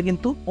ব্যাকটেরিয়াটার ভিতরে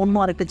কিন্তু অন্য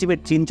আরেকটা জীবের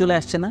জিন চলে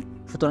আসছে না।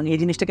 সুতরাং এই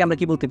জিনিসটাকে আমরা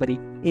কি বলতে পারি?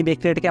 এই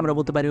ব্যাকটেরিয়াটাকে আমরা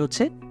বলতে পারি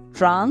হচ্ছে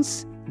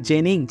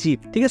ট্রান্সজেনিক জীব।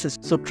 ঠিক আছে,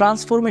 সো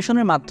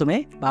ট্রান্সফরমেশনের মাধ্যমে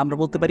বা আমরা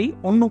বলতে পারি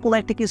অন্য কোনো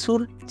একটা কিছুর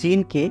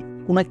জিনকে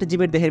কোনো একটা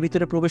জীবের দেহের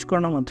ভিতরে প্রবেশ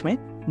করানোর মাধ্যমে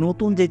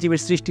নতুন যে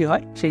জীবের সৃষ্টি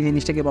হয়, সেই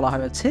জিনিসটাকে বলা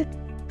হয় হচ্ছে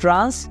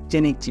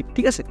ট্রান্সজেনিক জীব।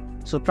 ঠিক আছে,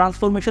 সো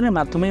ট্রান্সফরমেশনের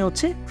মাধ্যমে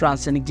হচ্ছে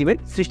ট্রান্সজেনিক জীবের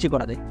সৃষ্টি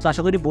করা যায়। তো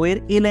আশা করি বইয়ের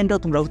এই লাইনটাও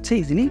তোমরা হচ্ছে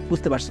ইজিলি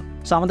বুঝতে পারছো।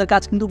 সো আমাদের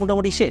কাজ কিন্তু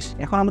মোটামুটি শেষ।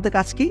 এখন আমাদের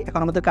কাজ কি?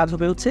 এখন আমাদের কাজ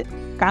হবে হচ্ছে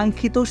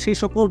কাঙ্ক্ষিত সেই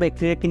সকল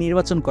ব্যাকটেরিয়াকে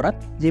নির্বাচন করা,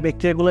 যে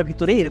ব্যাকটেরিয়াগুলোর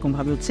ভিতরে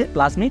এরকমভাবে হচ্ছে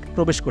প্লাজমিড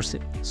প্রবেশ করছে।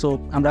 সো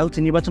আমরা হচ্ছে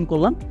নির্বাচন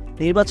করলাম।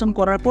 নির্বাচন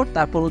করার পর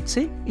তারপর হচ্ছে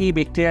এই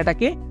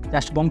ব্যাকটেরিয়াটাকে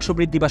জাস্ট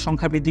বংশবৃদ্ধি বা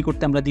সংখ্যা বৃদ্ধি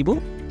করতে আমরা দিব।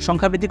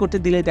 সংখ্যা বৃদ্ধি করতে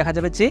দিলে দেখা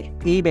যাবে যে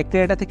এই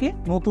ব্যাকটেরিয়াটা থেকে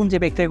নতুন যে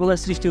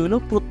ব্যাকটেরিয়াগুলোর সৃষ্টি হলো,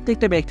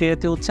 প্রত্যেকটা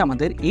ব্যাকটেরিয়াতে হচ্ছে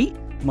আমাদের এই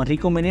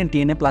রিকম্বিনেন্ট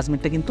ডিএনএ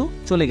প্লাজমিডটা কিন্তু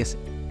চলে গেছে।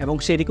 এবং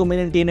সেই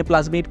রিকম্বিনেন্ট ডিএনএ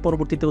প্লাজমিড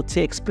পরবর্তীতে হচ্ছে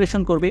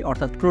এক্সপ্রেশন করবে,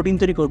 অর্থাৎ প্রোটিন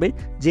তৈরি করবে।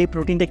 যে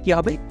প্রোটিনটা কি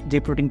হবে? যে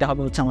প্রোটিনটা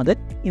হবে হচ্ছে আমাদের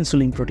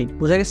ইনসুলিন প্রোটিন।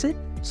 বোঝা গেছে?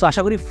 সো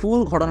আশা করি ফুল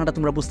ঘটনাটা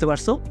তোমরা বুঝতে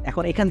পারছো।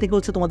 এখন এখান থেকে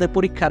হচ্ছে তোমাদের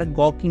পরীক্ষার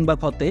গ কিংবা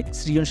ঘতে,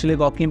 সৃজনশীলের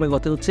গ কিংবা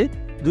ঘতে হচ্ছে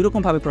দুই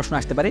রকমভাবে প্রশ্ন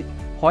আসতে পারে।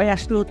 হয়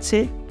আসলে হচ্ছে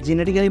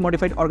জেনেটিক্যালি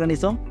মডিফাইড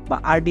অর্গানিজম বা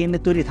আরডিএনএ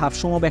তৈরি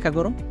ধাপসমূহ ব্যাখ্যা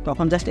করো,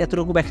 তখন জাস্ট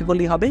এতটুকু ব্যাখ্যা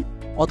করলেই হবে।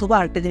 অথবা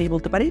আরেকটা জিনিস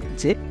বলতে পারি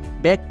যে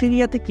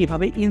ব্যাকটেরিয়াতে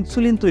কিভাবে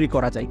ইনসুলিন তৈরি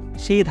করা যায়,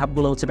 সেই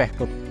ধাপগুলো হচ্ছে ব্যাখ্যা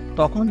করো।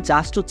 তখন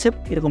জাস্ট হচ্ছে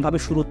এরকমভাবে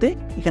শুরুতে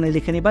এখানে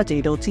লিখে নিবা যে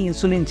এটা হচ্ছে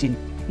ইনসুলিন জিন,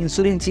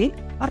 ইনসুলিন জিন।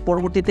 আর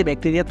পরবর্তীতে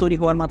ব্যাকটেরিয়া তৈরি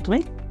হওয়ার মাধ্যমে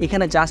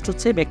এখানে জাস্ট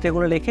হচ্ছে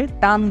ব্যাকটেরিয়াগুলো লিখে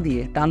টান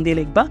দিয়ে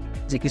লিখবা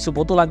যে কিছু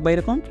বোতল আঁকবা,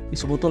 এরকম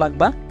কিছু বোতল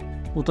আঁকবা।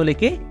 বোতল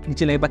লিখে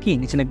নিচে লিখবা কি?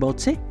 নিচে লিখবা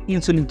হচ্ছে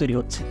ইনসুলিন তৈরি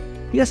হচ্ছে।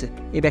 ঠিক আছে,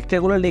 এই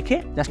ব্যাকটেরিয়াগুলো লিখে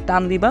জাস্ট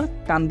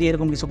টান দিয়ে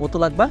এরকম কিছু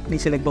বোতল আঁকবা,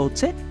 নিচে লিখবা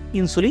হচ্ছে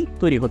ইনসুলিন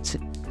তৈরি হচ্ছে।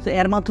 সো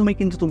এর মাধ্যমে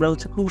কিন্তু তোমরা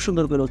হচ্ছে খুব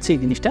সুন্দর করে হচ্ছে এই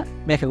জিনিসটা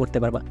ব্যাখ্যা করতে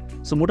পারবা।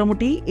 সো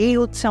মোটামুটি এই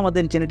হচ্ছে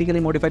আমাদের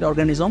জেনেটিক্যালি মডিফাইড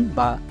অর্গানিজম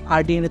বা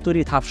RDNA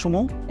তৈরির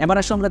ধাপসমূহ। এবার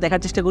আসলে আমরা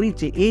দেখার চেষ্টা করি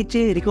যে এই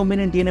যে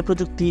রিকম্বিনেন্ট DNA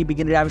প্রযুক্তি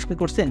বিজ্ঞানীরা আবিষ্কার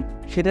করছেন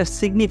সেটার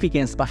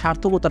সিগনিফিকেন্স বা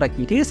সার্থকতাটা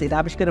কি, ঠিক আছে, এটা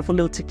আবিষ্কারের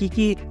ফলে হচ্ছে কি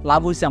কি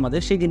লাভ হয়েছে আমাদের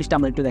সেই জিনিসটা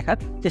আমরা একটু দেখার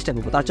চেষ্টা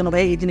করবো। তার জন্য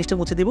ভাই এই জিনিসটা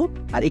মুছে দিব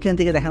আর এখান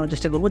থেকে দেখানোর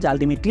চেষ্টা করবো যে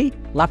আলটিমেটলি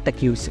লাভটা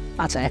কি হয়েছে।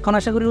 আচ্ছা, এখন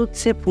আশা করি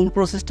হচ্ছে ফুল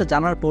প্রসেসটা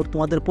জানার পর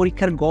তোমাদের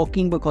পরীক্ষার গ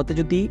কিংবা খতে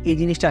যদি এই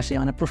জিনিসটা আসে,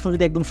 মানে প্রশ্ন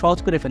যদি একদম সহজ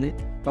করে ফেলে,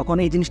 তখন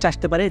এই জিনিসটা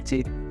আসতে পারে যে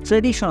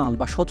ট্রেডিশনাল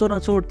বা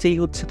সচরাচর যেই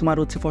হচ্ছে তোমার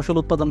হচ্ছে ফসল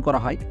উৎপাদন করা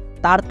হয়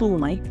তার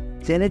তুলনায়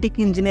জেনেটিক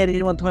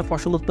ইঞ্জিনিয়ারিংয়ের মাধ্যমে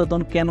ফসল উৎপাদন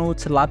কেন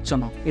হচ্ছে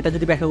লাভজনক, এটা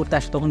যদি ব্যাখ্যা করতে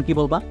আসে তখন কি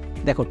বলবা?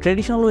 দেখো,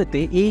 ট্রেডিশনাল ওয়েতে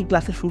এই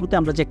ক্লাসের শুরুতে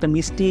আমরা যে একটা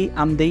মিষ্টি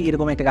আম দেই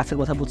এরকম একটা গাছের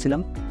কথা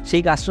বলছিলাম,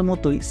 সেই গাছটার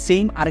মতোই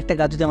সেম আরেকটা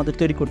গাছ যদি আমাদের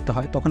তৈরি করতে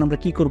হয় তখন আমরা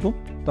কি করব?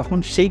 তখন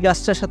সেই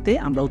গাছটার সাথে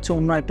আমরা হচ্ছে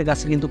অন্য একটা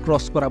গাছের কিন্তু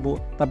ক্রস করাবো,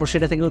 তারপর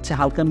সেটা থেকে হচ্ছে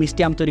হালকা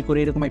মিষ্টি আম তৈরি করে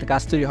এরকম একটা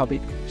গাছ তৈরি হবে,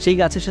 সেই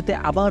গাছের সাথে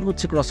আবার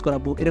হচ্ছে ক্রস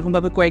করাবো,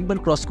 এরকমভাবে কয়েকবার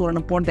ক্রস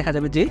করানোর পর দেখা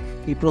যাবে যে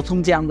এই প্রথম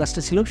যে আম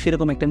গাছটা ছিল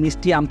সেরকম একটা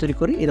মিষ্টি আম তৈরি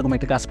করে এরকম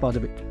একটা গাছ পাওয়া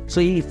যাবে। সো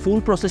এই ফুল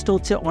প্রসেসটা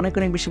হচ্ছে অনেক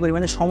অনেক বেশি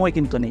পরিমাণে সময়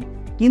কিন্তু নেই,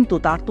 কিন্তু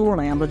তার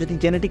তুলনায় আমরা যদি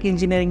জেনেটিক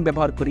ইঞ্জিনিয়ারিং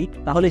ব্যবহার করি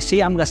তাহলে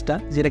সেই আম গাছটা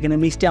যেটা কিনা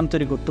মিষ্টি আম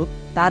তৈরি করতো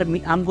তার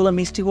আমগুলো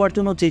মিষ্টি হওয়ার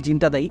জন্য যে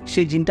জিনটা দেয়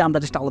সেই জিনটা আমরা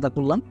জাস্ট আলাদা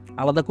করলাম,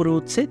 আলাদা করে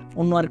হচ্ছে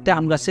অন্য আরেকটা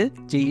আম গাছের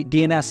যে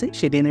DNA আছে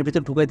সেই DNA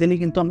ভিতরে ঢুকাই দিলেই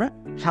কিন্তু আমরা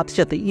সাথে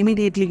সাথে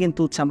ইমিডিয়েটলি কিন্তু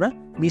হচ্ছে আমরা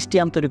মিষ্টি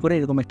আম তৈরি করে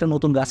এরকম একটা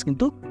নতুন গাছ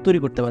কিন্তু তৈরি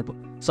করতে পারবো।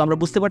 সো আমরা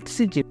বুঝতে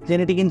পারতেছি যে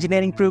জেনেটিক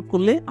ইঞ্জিনিয়ারিং প্রয়োগ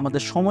করলে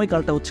আমাদের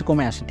সময়কালটা হচ্ছে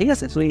কমে আসে, ঠিক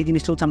আছে। সো এই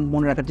জিনিসটা হচ্ছে আমরা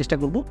মনে রাখার চেষ্টা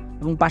করবো,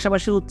 এবং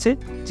পাশাপাশি হচ্ছে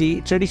যে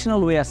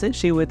ট্রেডিশনাল ওয়ে আছে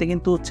সেই ওয়েতে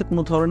কিন্তু হচ্ছে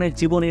কোনো ধরনের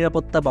জীব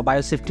নিরাপত্তা বা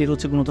বায়োসেফটির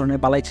হচ্ছে কোনো ধরনের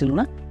বালাই ছিল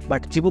না,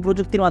 বাট জীব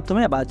প্রযুক্তির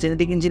মাধ্যমে বা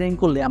জেনেটিক ইঞ্জিনিয়ারিং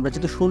করলে আমরা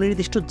যেহেতু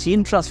সুনির্দিষ্ট জিন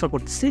ট্রান্সফার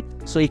করতেছি,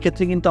 সো এই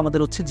ক্ষেত্রে কিন্তু আমাদের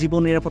হচ্ছে জীব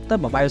নিরাপত্তা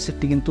বা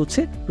বায়োসেফটি কিন্তু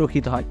হচ্ছে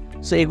রক্ষিত হয়।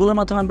 সো এগুলোর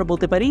মাধ্যমে আমরা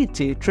বলতে পারি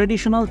যে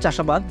ট্রেডিশনাল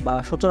চাষাবাদ বা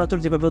সচরাচর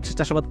যেভাবে হচ্ছে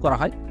চাষাবাদ করা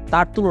হয়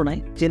তার তুলনায়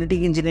জেনেটিক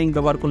ইঞ্জিনিয়ারিং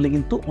ব্যবহার করলে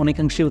কিন্তু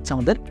অনেকাংশে হচ্ছে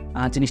আমাদের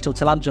জিনিসটা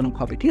হচ্ছে লাভজনক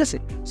হবে, ঠিক আছে।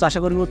 সো আশা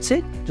করি হচ্ছে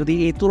যদি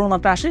এই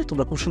তুলনাটা আসে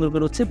তোমরা খুব সুন্দর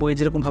করে হচ্ছে বইয়ে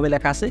যেরকমভাবে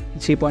লেখা আছে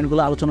সেই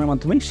পয়েন্টগুলো আলোচনার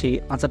মাধ্যমে সেই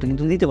আনসারটা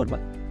কিন্তু দিতে পারবা।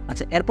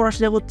 আচ্ছা, এরপর আসা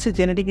যাবে হচ্ছে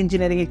জেনেটিক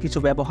ইঞ্জিনিয়ারিংয়ের কিছু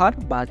ব্যবহার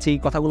বা যেই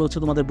কথাগুলো হচ্ছে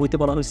তোমাদের বইতে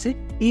বলা হয়েছে,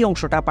 এই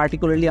অংশটা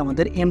পার্টিকুলারলি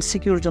আমাদের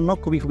MCQর জন্য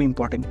খুবই খুবই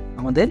ইম্পর্টেন্ট।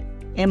 আমাদের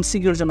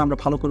MCQর জন্য আমরা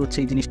ভালো করে হচ্ছে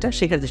এই জিনিসটা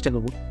শেখার চেষ্টা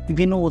করবো।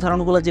 বিভিন্ন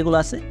উদাহরণগুলো যেগুলো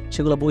আছে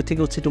সেগুলো বই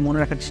থেকে হচ্ছে একটু মনে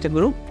রাখার চেষ্টা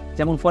করবো।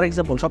 যেমন ফর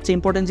এক্সাম্পল সবচেয়ে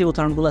ইম্পর্টেন্ট যে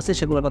উদাহরণগুলো আছে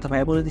সেগুলোর কথা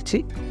ভাইয়া বলে দিচ্ছি।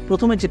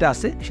 প্রথমে যেটা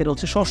আছে সেটা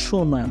হচ্ছে শস্য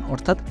উন্নয়ন,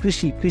 অর্থাৎ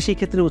কৃষি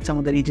ক্ষেত্রে হচ্ছে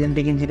আমাদের এই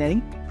জেনেটিক ইঞ্জিনিয়ারিং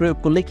প্রয়োগ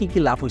করলে কী কী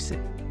লাভ হয়েছে।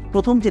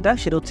 প্রথম যেটা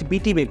সেটা হচ্ছে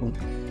বিটি বেগুন।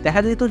 দেখা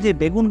যেত যে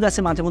বেগুন গাছে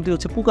মাঝে মধ্যে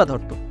হচ্ছে পোকা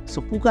ধরতো। সো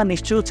পোকা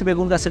নিশ্চয়ই হচ্ছে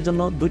বেগুন গাছের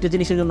জন্য দুইটা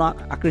জিনিসের জন্য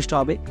আকৃষ্ট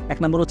হবে। এক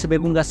নম্বর হচ্ছে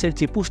বেগুন গাছের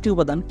যে পুষ্টি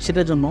উপাদান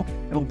সেটার জন্য,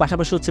 এবং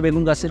পাশাপাশি হচ্ছে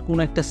বেগুন গাছের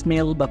কোনো একটা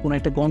স্মেল বা কোনো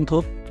একটা গন্ধ,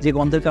 যে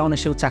গন্ধের কারণে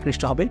সে হচ্ছে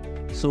আকৃষ্ট হবে।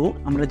 সো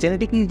আমরা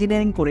জেনেটিক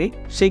ইঞ্জিনিয়ারিং করে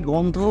সেই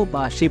গন্ধ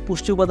বা সেই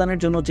পুষ্টি উপাদানের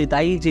জন্য যে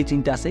দায়ী যে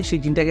জিনটা আছে সেই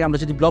জিনটাকে আমরা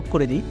যদি ব্লক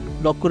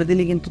করে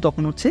দিলে কিন্তু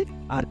তখন হচ্ছে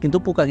আর কিন্তু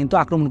পোকা কিন্তু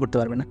আক্রমণ করতে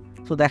পারবে না।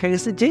 তো দেখা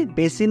গেছে যে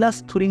বেসিলাস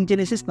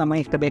থুরিনজেনেসিস নামে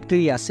একটা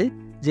ব্যাকটেরিয়া আছে,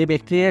 যে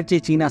ব্যাকটেরিয়ার যে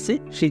জিন আছে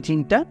সেই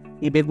জিনটা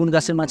এই বেগুন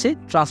গাছের মাঝে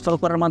ট্রান্সফার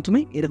করার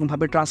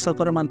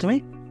মাধ্যমে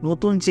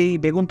নতুন যেই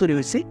বেগুন তৈরি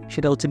হয়েছে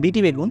সেটা হচ্ছে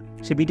বিটি বেগুন।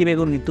 সেই বিটি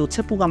বেগুন কিন্তু হচ্ছে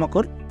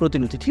পোকামাকড়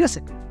প্রতিরোধী, ঠিক আছে।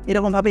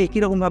 এরকমভাবে একই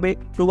রকমভাবে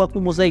টোবাকো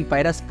মোজাইক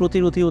ভাইরাস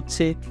প্রতিরোধী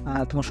হচ্ছে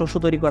তোমার শস্য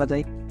তৈরি করা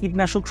যায়।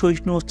 কীটনাশক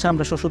সহিষ্ণু হচ্ছে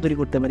আমরা শস্য তৈরি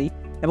করতে পারি।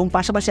 এবং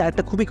পাশাপাশি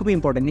আরেকটা খুবই খুবই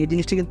ইম্পর্টেন্ট, এই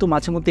জিনিসটা কিন্তু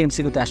মাঝে মধ্যে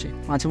এমসিকিউতে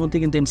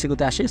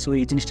আসে। সো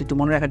এই জিনিসটা একটু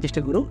মনে রাখার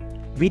চেষ্টা করো।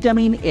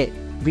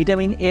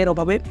 ভিটামিন এর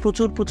অভাবে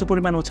প্রচুর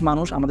পরিমাণ হচ্ছে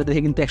মানুষ আমাদের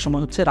দেহে কিন্তু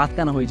একসময় হচ্ছে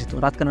রাতকানা হয়ে যেত,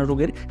 রাতকানা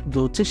রোগের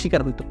হচ্ছে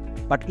শিকার হইতো।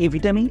 বাট এই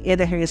ভিটামিন এ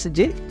দেখা গেছে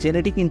যে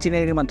জেনেটিক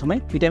ইঞ্জিনিয়ারিংয়ের মাধ্যমে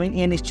ভিটামিন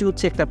এ নিশ্চয়ই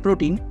হচ্ছে একটা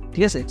প্রোটিন,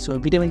 ঠিক আছে। সো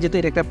ভিটামিন যেহেতু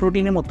এটা একটা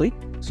প্রোটিনের মতোই,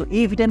 সো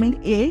এই ভিটামিন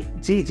এ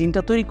যে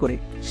জিনটা তৈরি করে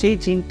সেই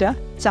জিনটা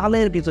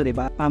চালের ভিতরে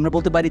বা আমরা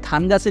বলতে পারি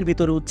ধান গাছের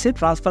ভিতরে হচ্ছে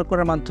ট্রান্সফার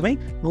করার মাধ্যমে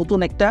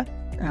নতুন একটা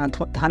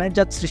ধানের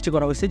জাত সৃষ্টি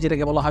করা হয়েছে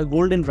যেটাকে বলা হয়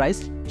গোল্ডেন রাইস।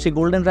 সেই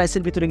গোল্ডেন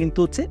রাইসের ভিতরে কিন্তু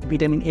হচ্ছে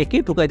ভিটামিন এ কে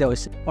ঢুকাই দেওয়া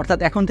হয়েছে। অর্থাৎ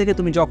এখন থেকে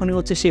তুমি যখনই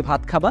হচ্ছে সেই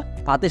ভাত খাবা,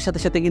 ভাতের সাথে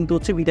সাথে কিন্তু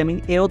হচ্ছে ভিটামিন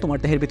এও তোমার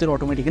দেহের ভিতরে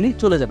অটোমেটিক্যালি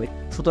চলে যাবে।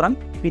 সুতরাং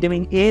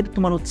ভিটামিন এর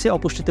তোমার হচ্ছে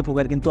অপুষ্টিতে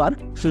ভোগার কিন্তু আর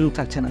সুযোগ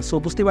থাকছে না। সো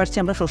বুঝতে পারছি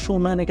আমরা শস্য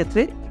উন্নয়নের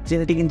ক্ষেত্রে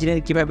জেনেটিক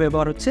ইঞ্জিনিয়ারিং কীভাবে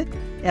ব্যবহার হচ্ছে।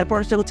 এরপর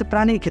হচ্ছে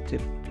প্রাণীর ক্ষেত্রে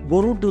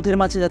গরুর দুধের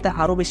মাঝে যাতে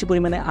আরও বেশি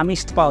পরিমাণে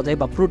আমিষ পাওয়া যায়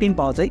বা প্রোটিন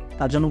পাওয়া যায়,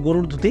 তার জন্য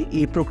গরুর দুধে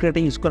এই প্রক্রিয়াটা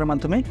ইউজ করার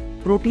মাধ্যমে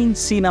প্রোটিন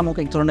সি নামক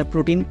এক ধরনের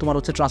প্রোটিন তোমার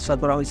হচ্ছে ট্রান্সফার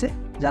করা হয়েছে,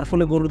 যার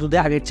ফলে গরুর দুধে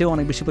আগের চেয়েও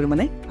অনেক বেশি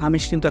পরিমাণে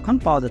আমিষ কিন্তু এখন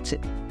পাওয়া যাচ্ছে।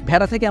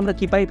 ভেড়া থেকে আমরা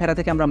কি পাই? ভেড়া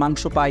থেকে আমরা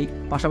মাংস পাই,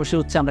 পাশাপাশি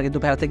হচ্ছে আমরা কিন্তু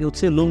ভেড়া থেকে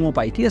হচ্ছে লোমও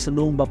পাই, ঠিক আছে,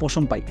 লোম বা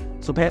পশম পাই।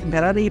 সো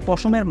ভেড়ার এই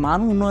পশমের মান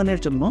উন্নয়নের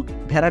জন্য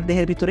ভেড়ার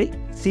দেহের ভিতরে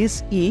সিস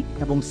ই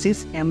এবং সিস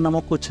এম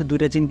নামক হচ্ছে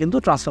দুইটা জিন কিন্তু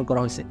ট্রান্সফার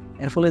করা হয়েছে।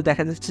 এর ফলে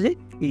দেখা যাচ্ছে যে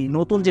এই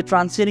নতুন যে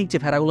ট্রান্সজেনিক যে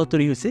ভেড়াগুলো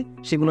তৈরি হয়েছে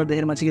সেগুলোর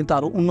দেহের মাঝে কিন্তু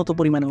আরও উন্নত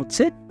পরিমাণে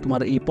হচ্ছে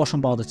তোমার এই পশম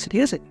পাওয়া যাচ্ছে,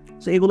 ঠিক আছে।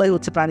 সো এগুলাই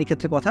হচ্ছে প্রাণী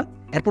ক্ষেত্রে কথা।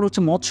 এরপর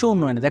হচ্ছে মৎস্য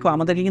উন্নয়নে দেখো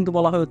আমাদেরকে কিন্তু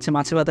বলা হয় হচ্ছে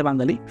মাছে ভাতে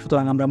বাঙালি,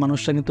 সুতরাং আমরা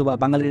মানুষরা কিন্তু বা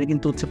বাঙালিরা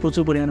কিন্তু হচ্ছে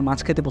প্রচুর পরিমাণে মাছ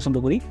খেতে পছন্দ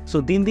করি। সো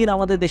দিন দিন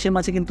আমাদের দেশের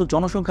মাঝে কিন্তু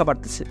জনসংখ্যা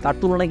বাড়তেছে, তার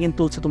তুলনায় কিন্তু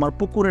হচ্ছে তোমার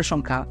পুকুরের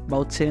সংখ্যা বা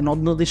হচ্ছে নদ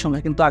নদীর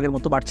সংখ্যা কিন্তু আগের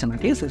মতো বাড়ছে না,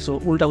 ঠিক আছে। সো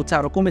উল্টা হচ্ছে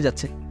আরও কমে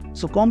যাচ্ছে।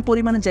 সো কম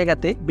পরিমাণের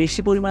জায়গাতে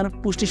বেশি পরিমাণ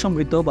পুষ্টি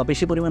সমৃদ্ধ বা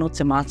বেশি পরিমাণ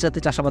হচ্ছে মাছ যাতে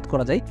চাষাবাদ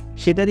করা যায়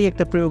সেটারই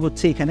একটা প্রয়োগ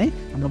হচ্ছে এখানে।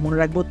 আমরা মনে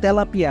রাখবো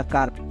তেলাপিয়া,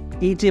 কার্প,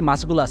 এই যে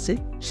মাছগুলো আছে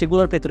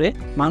সেগুলোর ভেতরে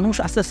মানুষ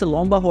আস্তে আস্তে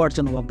লম্বা হওয়ার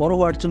জন্য বা বড়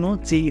হওয়ার জন্য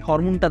যেই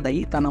হরমোনটা দেয়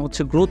তার নাম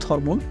হচ্ছে গ্রোথ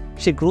হরমোন।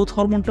 সেই গ্রোথ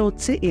হরমোনটা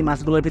হচ্ছে এই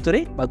মাছগুলোর ভিতরে,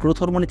 বা গ্রোথ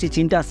হরমোনের যে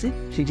জিনটা আছে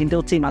সেই জিনটা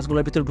হচ্ছে এই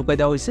মাছগুলোর ভিতরে ঢুকাই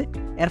দেওয়া হয়েছে।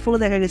 এর ফলে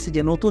দেখা গেছে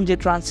যে নতুন যে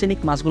ট্রান্সজেনিক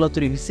মাছগুলো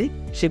তৈরি হয়েছে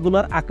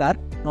সেগুলোর আকার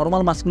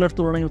নর্মাল মাছগুলোর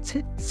তুলনায় হচ্ছে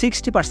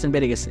 60%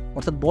 বেড়ে গেছে,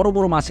 অর্থাৎ বড়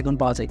বড় মাছ এখন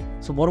পাওয়া যায়।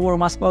 সো বড় বড়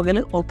মাছ পাওয়া গেলে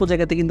অল্প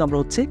জায়গাতে কিন্তু আমরা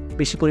হচ্ছে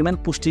বেশি পরিমাণ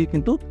পুষ্টি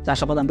কিন্তু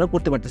চাষাবাদ আমরা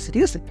করতে পারতেছি,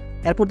 ঠিক আছে।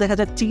 এরপর দেখা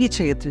যাক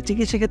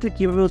চিকিৎসা ক্ষেত্রে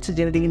কীভাবে হচ্ছে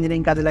জেনেটিক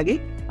ইঞ্জিনিয়ারিং কাজে লাগে।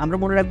 আমরা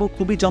মনে রাখবো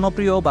খুবই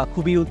জনপ্রিয় বা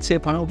খুবই হচ্ছে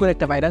ভয়ঙ্কর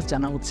একটা ভাইরাস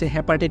জানা হচ্ছে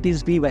hepatitis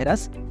B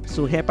virus.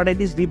 So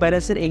hepatitis B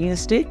ভাইরাসের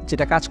এগেনস্টে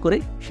যেটা কাজ করে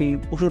সেই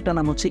ওষুধটার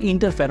নাম হচ্ছে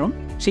ইন্টারফেরন।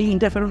 সেই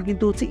ইন্টারফেরন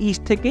কিন্তু হচ্ছে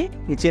ইস্ট থেকে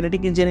এই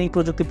জেনেটিক ইঞ্জিনিয়ারিং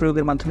প্রযুক্তি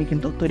প্রয়োগের মাধ্যমে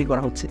কিন্তু তৈরি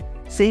করা হচ্ছে।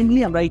 সেমলি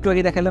আমরা একটু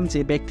আগে দেখালাম যে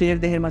ব্যাকটেরিয়ার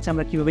দেহের মাঝে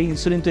আমরা কীভাবে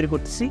ইনসুলিন তৈরি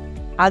করতেছি।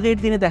 আগের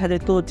দিনে দেখা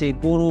যেত যে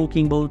গরু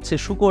কিংবা হচ্ছে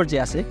শূকর যে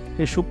আছে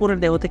সেই শূকরের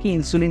দেহ থেকে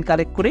ইনসুলিন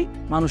কালেক্ট করে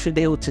মানুষের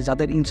দেহে হচ্ছে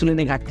যাদের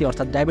ইনসুলিনের ঘাটতি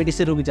অর্থাৎ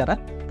ডায়াবেটিসের রোগী যারা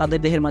তাদের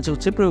দেহের মাঝে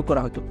হচ্ছে প্রয়োগ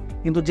করা হতো।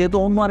 কিন্তু যেহেতু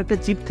অন্য আরেকটা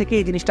জীব থেকে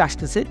এই জিনিসটা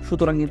আসতেছে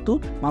সুতরাং কিন্তু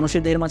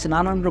মানুষের দেহের মাঝে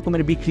নানান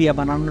রকমের বিক্রিয়া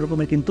বা নানান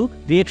রকমের কিন্তু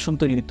রিয়েকশন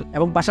তৈরি হতো,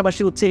 এবং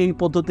পাশাপাশি হচ্ছে এই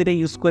পদ্ধতিটা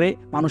ইউজ করে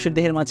মানুষের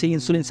দেহের মাঝে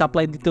ইনসুলিন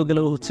সাপ্লাই দিতেও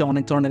গেলেও হচ্ছে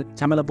অনেক ধরনের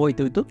ঝামেলা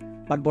বইতে হইতো।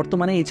 বাট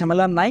বর্তমানে এই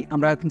ঝামেলা নাই,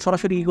 আমরা এখন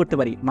সরাসরি কী করতে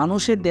পারি,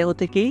 মানুষের দেহ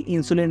থেকেই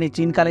ইনসুলিনের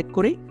জিন কালেক্ট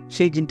করে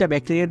সেই জিনটা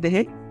ব্যাকটেরিয়ার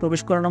দেহে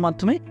প্রবেশ করানোর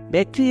মাধ্যমে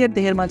ব্যাকটেরিয়ার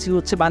দেহের মাঝে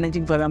হচ্ছে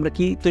বাণিজ্যিকভাবে আমরা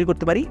কি তৈরি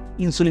করতে পারি,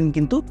 ইনসুলিন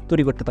কিন্তু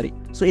তৈরি করতে পারি।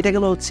 সো এটা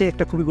গেল হচ্ছে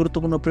একটা খুবই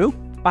গুরুত্বপূর্ণ প্রয়োগ।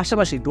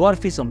 পাশাপাশি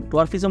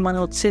ডোয়ারফিজম মানে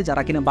হচ্ছে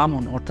যারা কিনা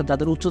বামন অর্থাৎ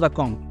যাদের উচ্চতা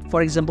কম।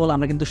 ফর এক্সাম্পল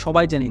আমরা কিন্তু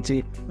সবাই জানি যে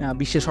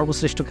বিশ্বের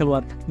সর্বশ্রেষ্ঠ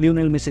খেলোয়াড়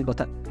লিওনেল মেসির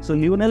কথা। সো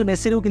লিওনেল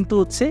মেসিরও কিন্তু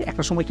হচ্ছে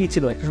একটা সময় কি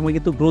ছিল, একটা সময়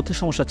কিন্তু গ্রোথের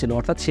সমস্যা ছিল,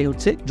 অর্থাৎ সে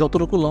হচ্ছে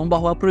যতটুকু লম্বা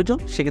হওয়া প্রয়োজন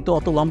সে কিন্তু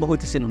অত লম্বা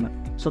হইতেছিল না।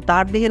 সো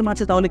তার দেহের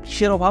মাঝে তাহলে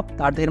কিসের অভাব,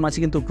 তার দেহের মাঝে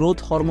কিন্তু গ্রোথ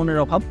হরমোনের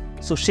অভাব।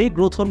 সো সেই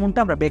গ্রোথ হরমোনটা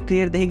আমরা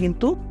ব্যাকটেরিয়ার দেহে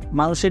কিন্তু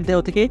মানুষের দেহ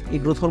থেকে এই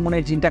গ্রোথ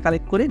হরমোনের জিনটা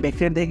কালেক্ট করে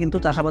ব্যাকটেরিয়ার দেহে কিন্তু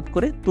চাষাবাদ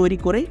করে তৈরি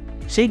করে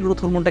সেই গ্রোথ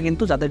হরমোনটা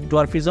কিন্তু যাদের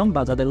ডোয়ারফিজম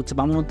বা যাদের হচ্ছে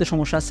বামনত্বের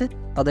সমস্যা আছে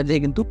তাদের দেহে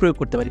কিন্তু প্রয়োগ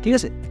করতে পারি, ঠিক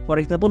আছে। ফর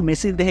এক্সাম্পল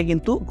মেসির দেহে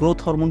কিন্তু গ্রোথ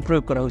হরমোন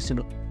প্রয়োগ করা হয়েছিল।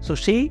 সো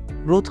সেই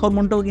গ্রোথ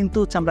হরমোনটাও কিন্তু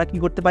হচ্ছে আমরা কি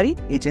করতে পারি,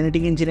 এই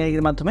জেনেটিক ইঞ্জিনিয়ারিং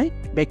এর মাধ্যমে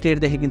ব্যাকটেরিয়ার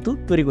দেহে কিন্তু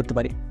তৈরি করতে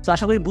পারি। তো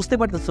আশা করি বুঝতে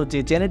পারতেছো যে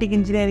জেনেটিক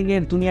ইঞ্জিনিয়ারিং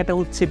এর দুনিয়াটা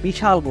হচ্ছে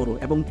বিশাল বড়,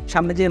 এবং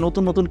সামনে যে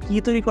নতুন নতুন কি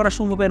তৈরি করা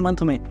সম্ভব এর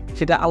মাধ্যমে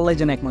সেটা আল্লাহ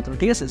জানে একমাত্র,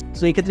 ঠিক আছে।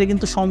 সো এই ক্ষেত্রে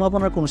কিন্তু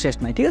সম্ভাবনার কোনো শেষ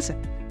নাই, ঠিক আছে।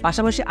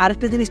 পাশাপাশি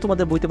আরেকটা জিনিস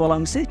তোমাদের বইতে বলা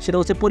হয়েছে সেটা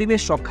হচ্ছে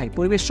পরিবেশ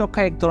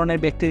রক্ষায় এক ধরনের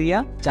ব্যাকটেরিয়া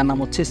যার নাম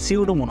হচ্ছে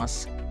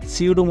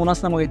সিউডোমোনাস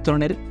নামক এক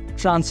ধরনের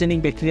ট্রান্সজেনিক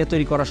ব্যাকটেরিয়া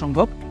তৈরি করা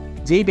সম্ভব।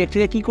 যেই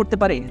ব্যাকটেরিয়া কি করতে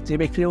পারে, যে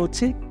ব্যাকটেরিয়া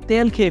হচ্ছে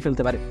তেল খেয়ে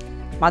ফেলতে পারে।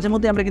 মাঝে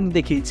মধ্যে আমরা কিন্তু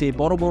দেখি যে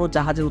বড় বড়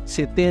জাহাজে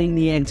হচ্ছে তেল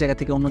নিয়ে এক জায়গা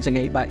থেকে অন্য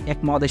জায়গায় বা এক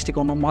মহাদেশ থেকে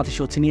অন্য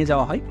মহাদেশে হচ্ছে নিয়ে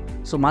যাওয়া হয়।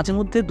 সো মাঝে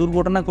মধ্যে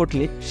দুর্ঘটনা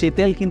ঘটলে সেই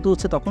তেল কিন্তু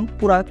হচ্ছে তখন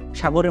পুরা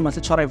সাগরের মাঝে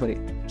ছড়াই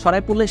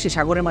পড়লে সেই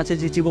সাগরের মাঝে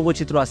যে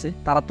জীববৈচিত্র্য আছে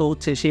তারা তো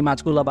হচ্ছে সেই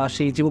মাছগুলো বা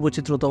সেই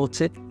জীববৈচিত্র্য তো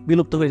হচ্ছে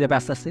বিলুপ্ত হয়ে যাবে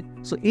আস্তে আস্তে।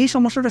 সো এই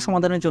সমস্যাটা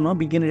সমাধানের জন্য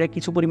বিজ্ঞানীরা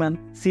কিছু পরিমাণ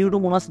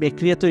সিউডোমোনাস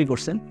ব্যাকটেরিয়া তৈরি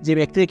করছেন, যে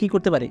ব্যাকটেরিয়া কি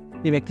করতে পারে,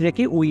 যে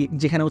ব্যাকটেরিয়াকে ওই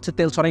যেখানে হচ্ছে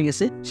তেল ছড়াই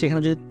গেছে সেখানে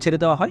যদি ছেড়ে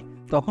দেওয়া হয়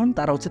তখন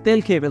তারা হচ্ছে তেল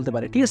খেয়ে ফেলতে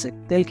পারে, ঠিক আছে।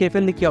 তেল খেয়ে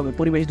ফেললে কি হবে,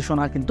 পরিবেশ দূষণ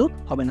আর কিন্তু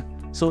হবে না।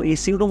 সো এই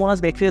সিউডোমোনাস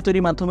ব্যাকটেরিয়া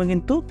তৈরির মাধ্যমে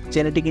কিন্তু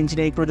জেনেটিক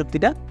ইঞ্জিনিয়ারিং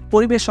প্রযুক্তিটা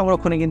পরিবেশ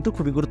সংরক্ষণে কিন্তু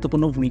খুবই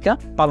গুরুত্বপূর্ণ ভূমিকা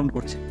পালন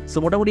করছে। সো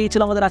মোটামুটি এই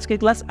ছিল আমাদের আজকের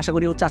ক্লাস। আশা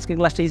করি হচ্ছে আজকের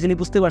ক্লাসটা ইজিলি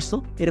বুঝতে পারছো।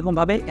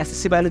 এরকমভাবে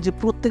এসএসসি বায়োলজির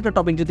প্রত্যেকটা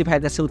টপিক যদি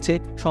ভাইয়ের কাছে হচ্ছে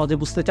সহজে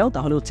বুঝতে চাও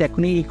তাহলে হচ্ছে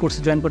এখনই এই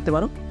কোর্সে জয়েন করতে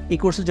পারো। এই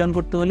কোর্সে জয়েন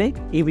করতে হলে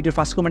এই ভিডিওর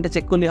ফার্স্ট কমেন্টে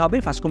চেক করলে হবে।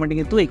 ফার্স্ট কমেন্টে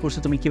কিন্তু এই কোর্সে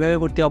তুমি কীভাবে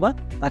ভর্তি হবা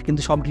তার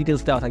কিন্তু সব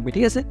ডিটেলস দেওয়া থাকবে,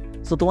 ঠিক আছে।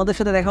 সো তোমাদের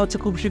সাথে দেখা হচ্ছে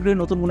খুব শীঘ্রই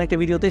নতুন কোনো একটা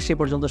ভিডিওতে। সে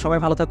পর্যন্ত সবাই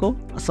ভালো থাকো।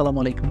 আসসালামু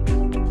আলাইকুম।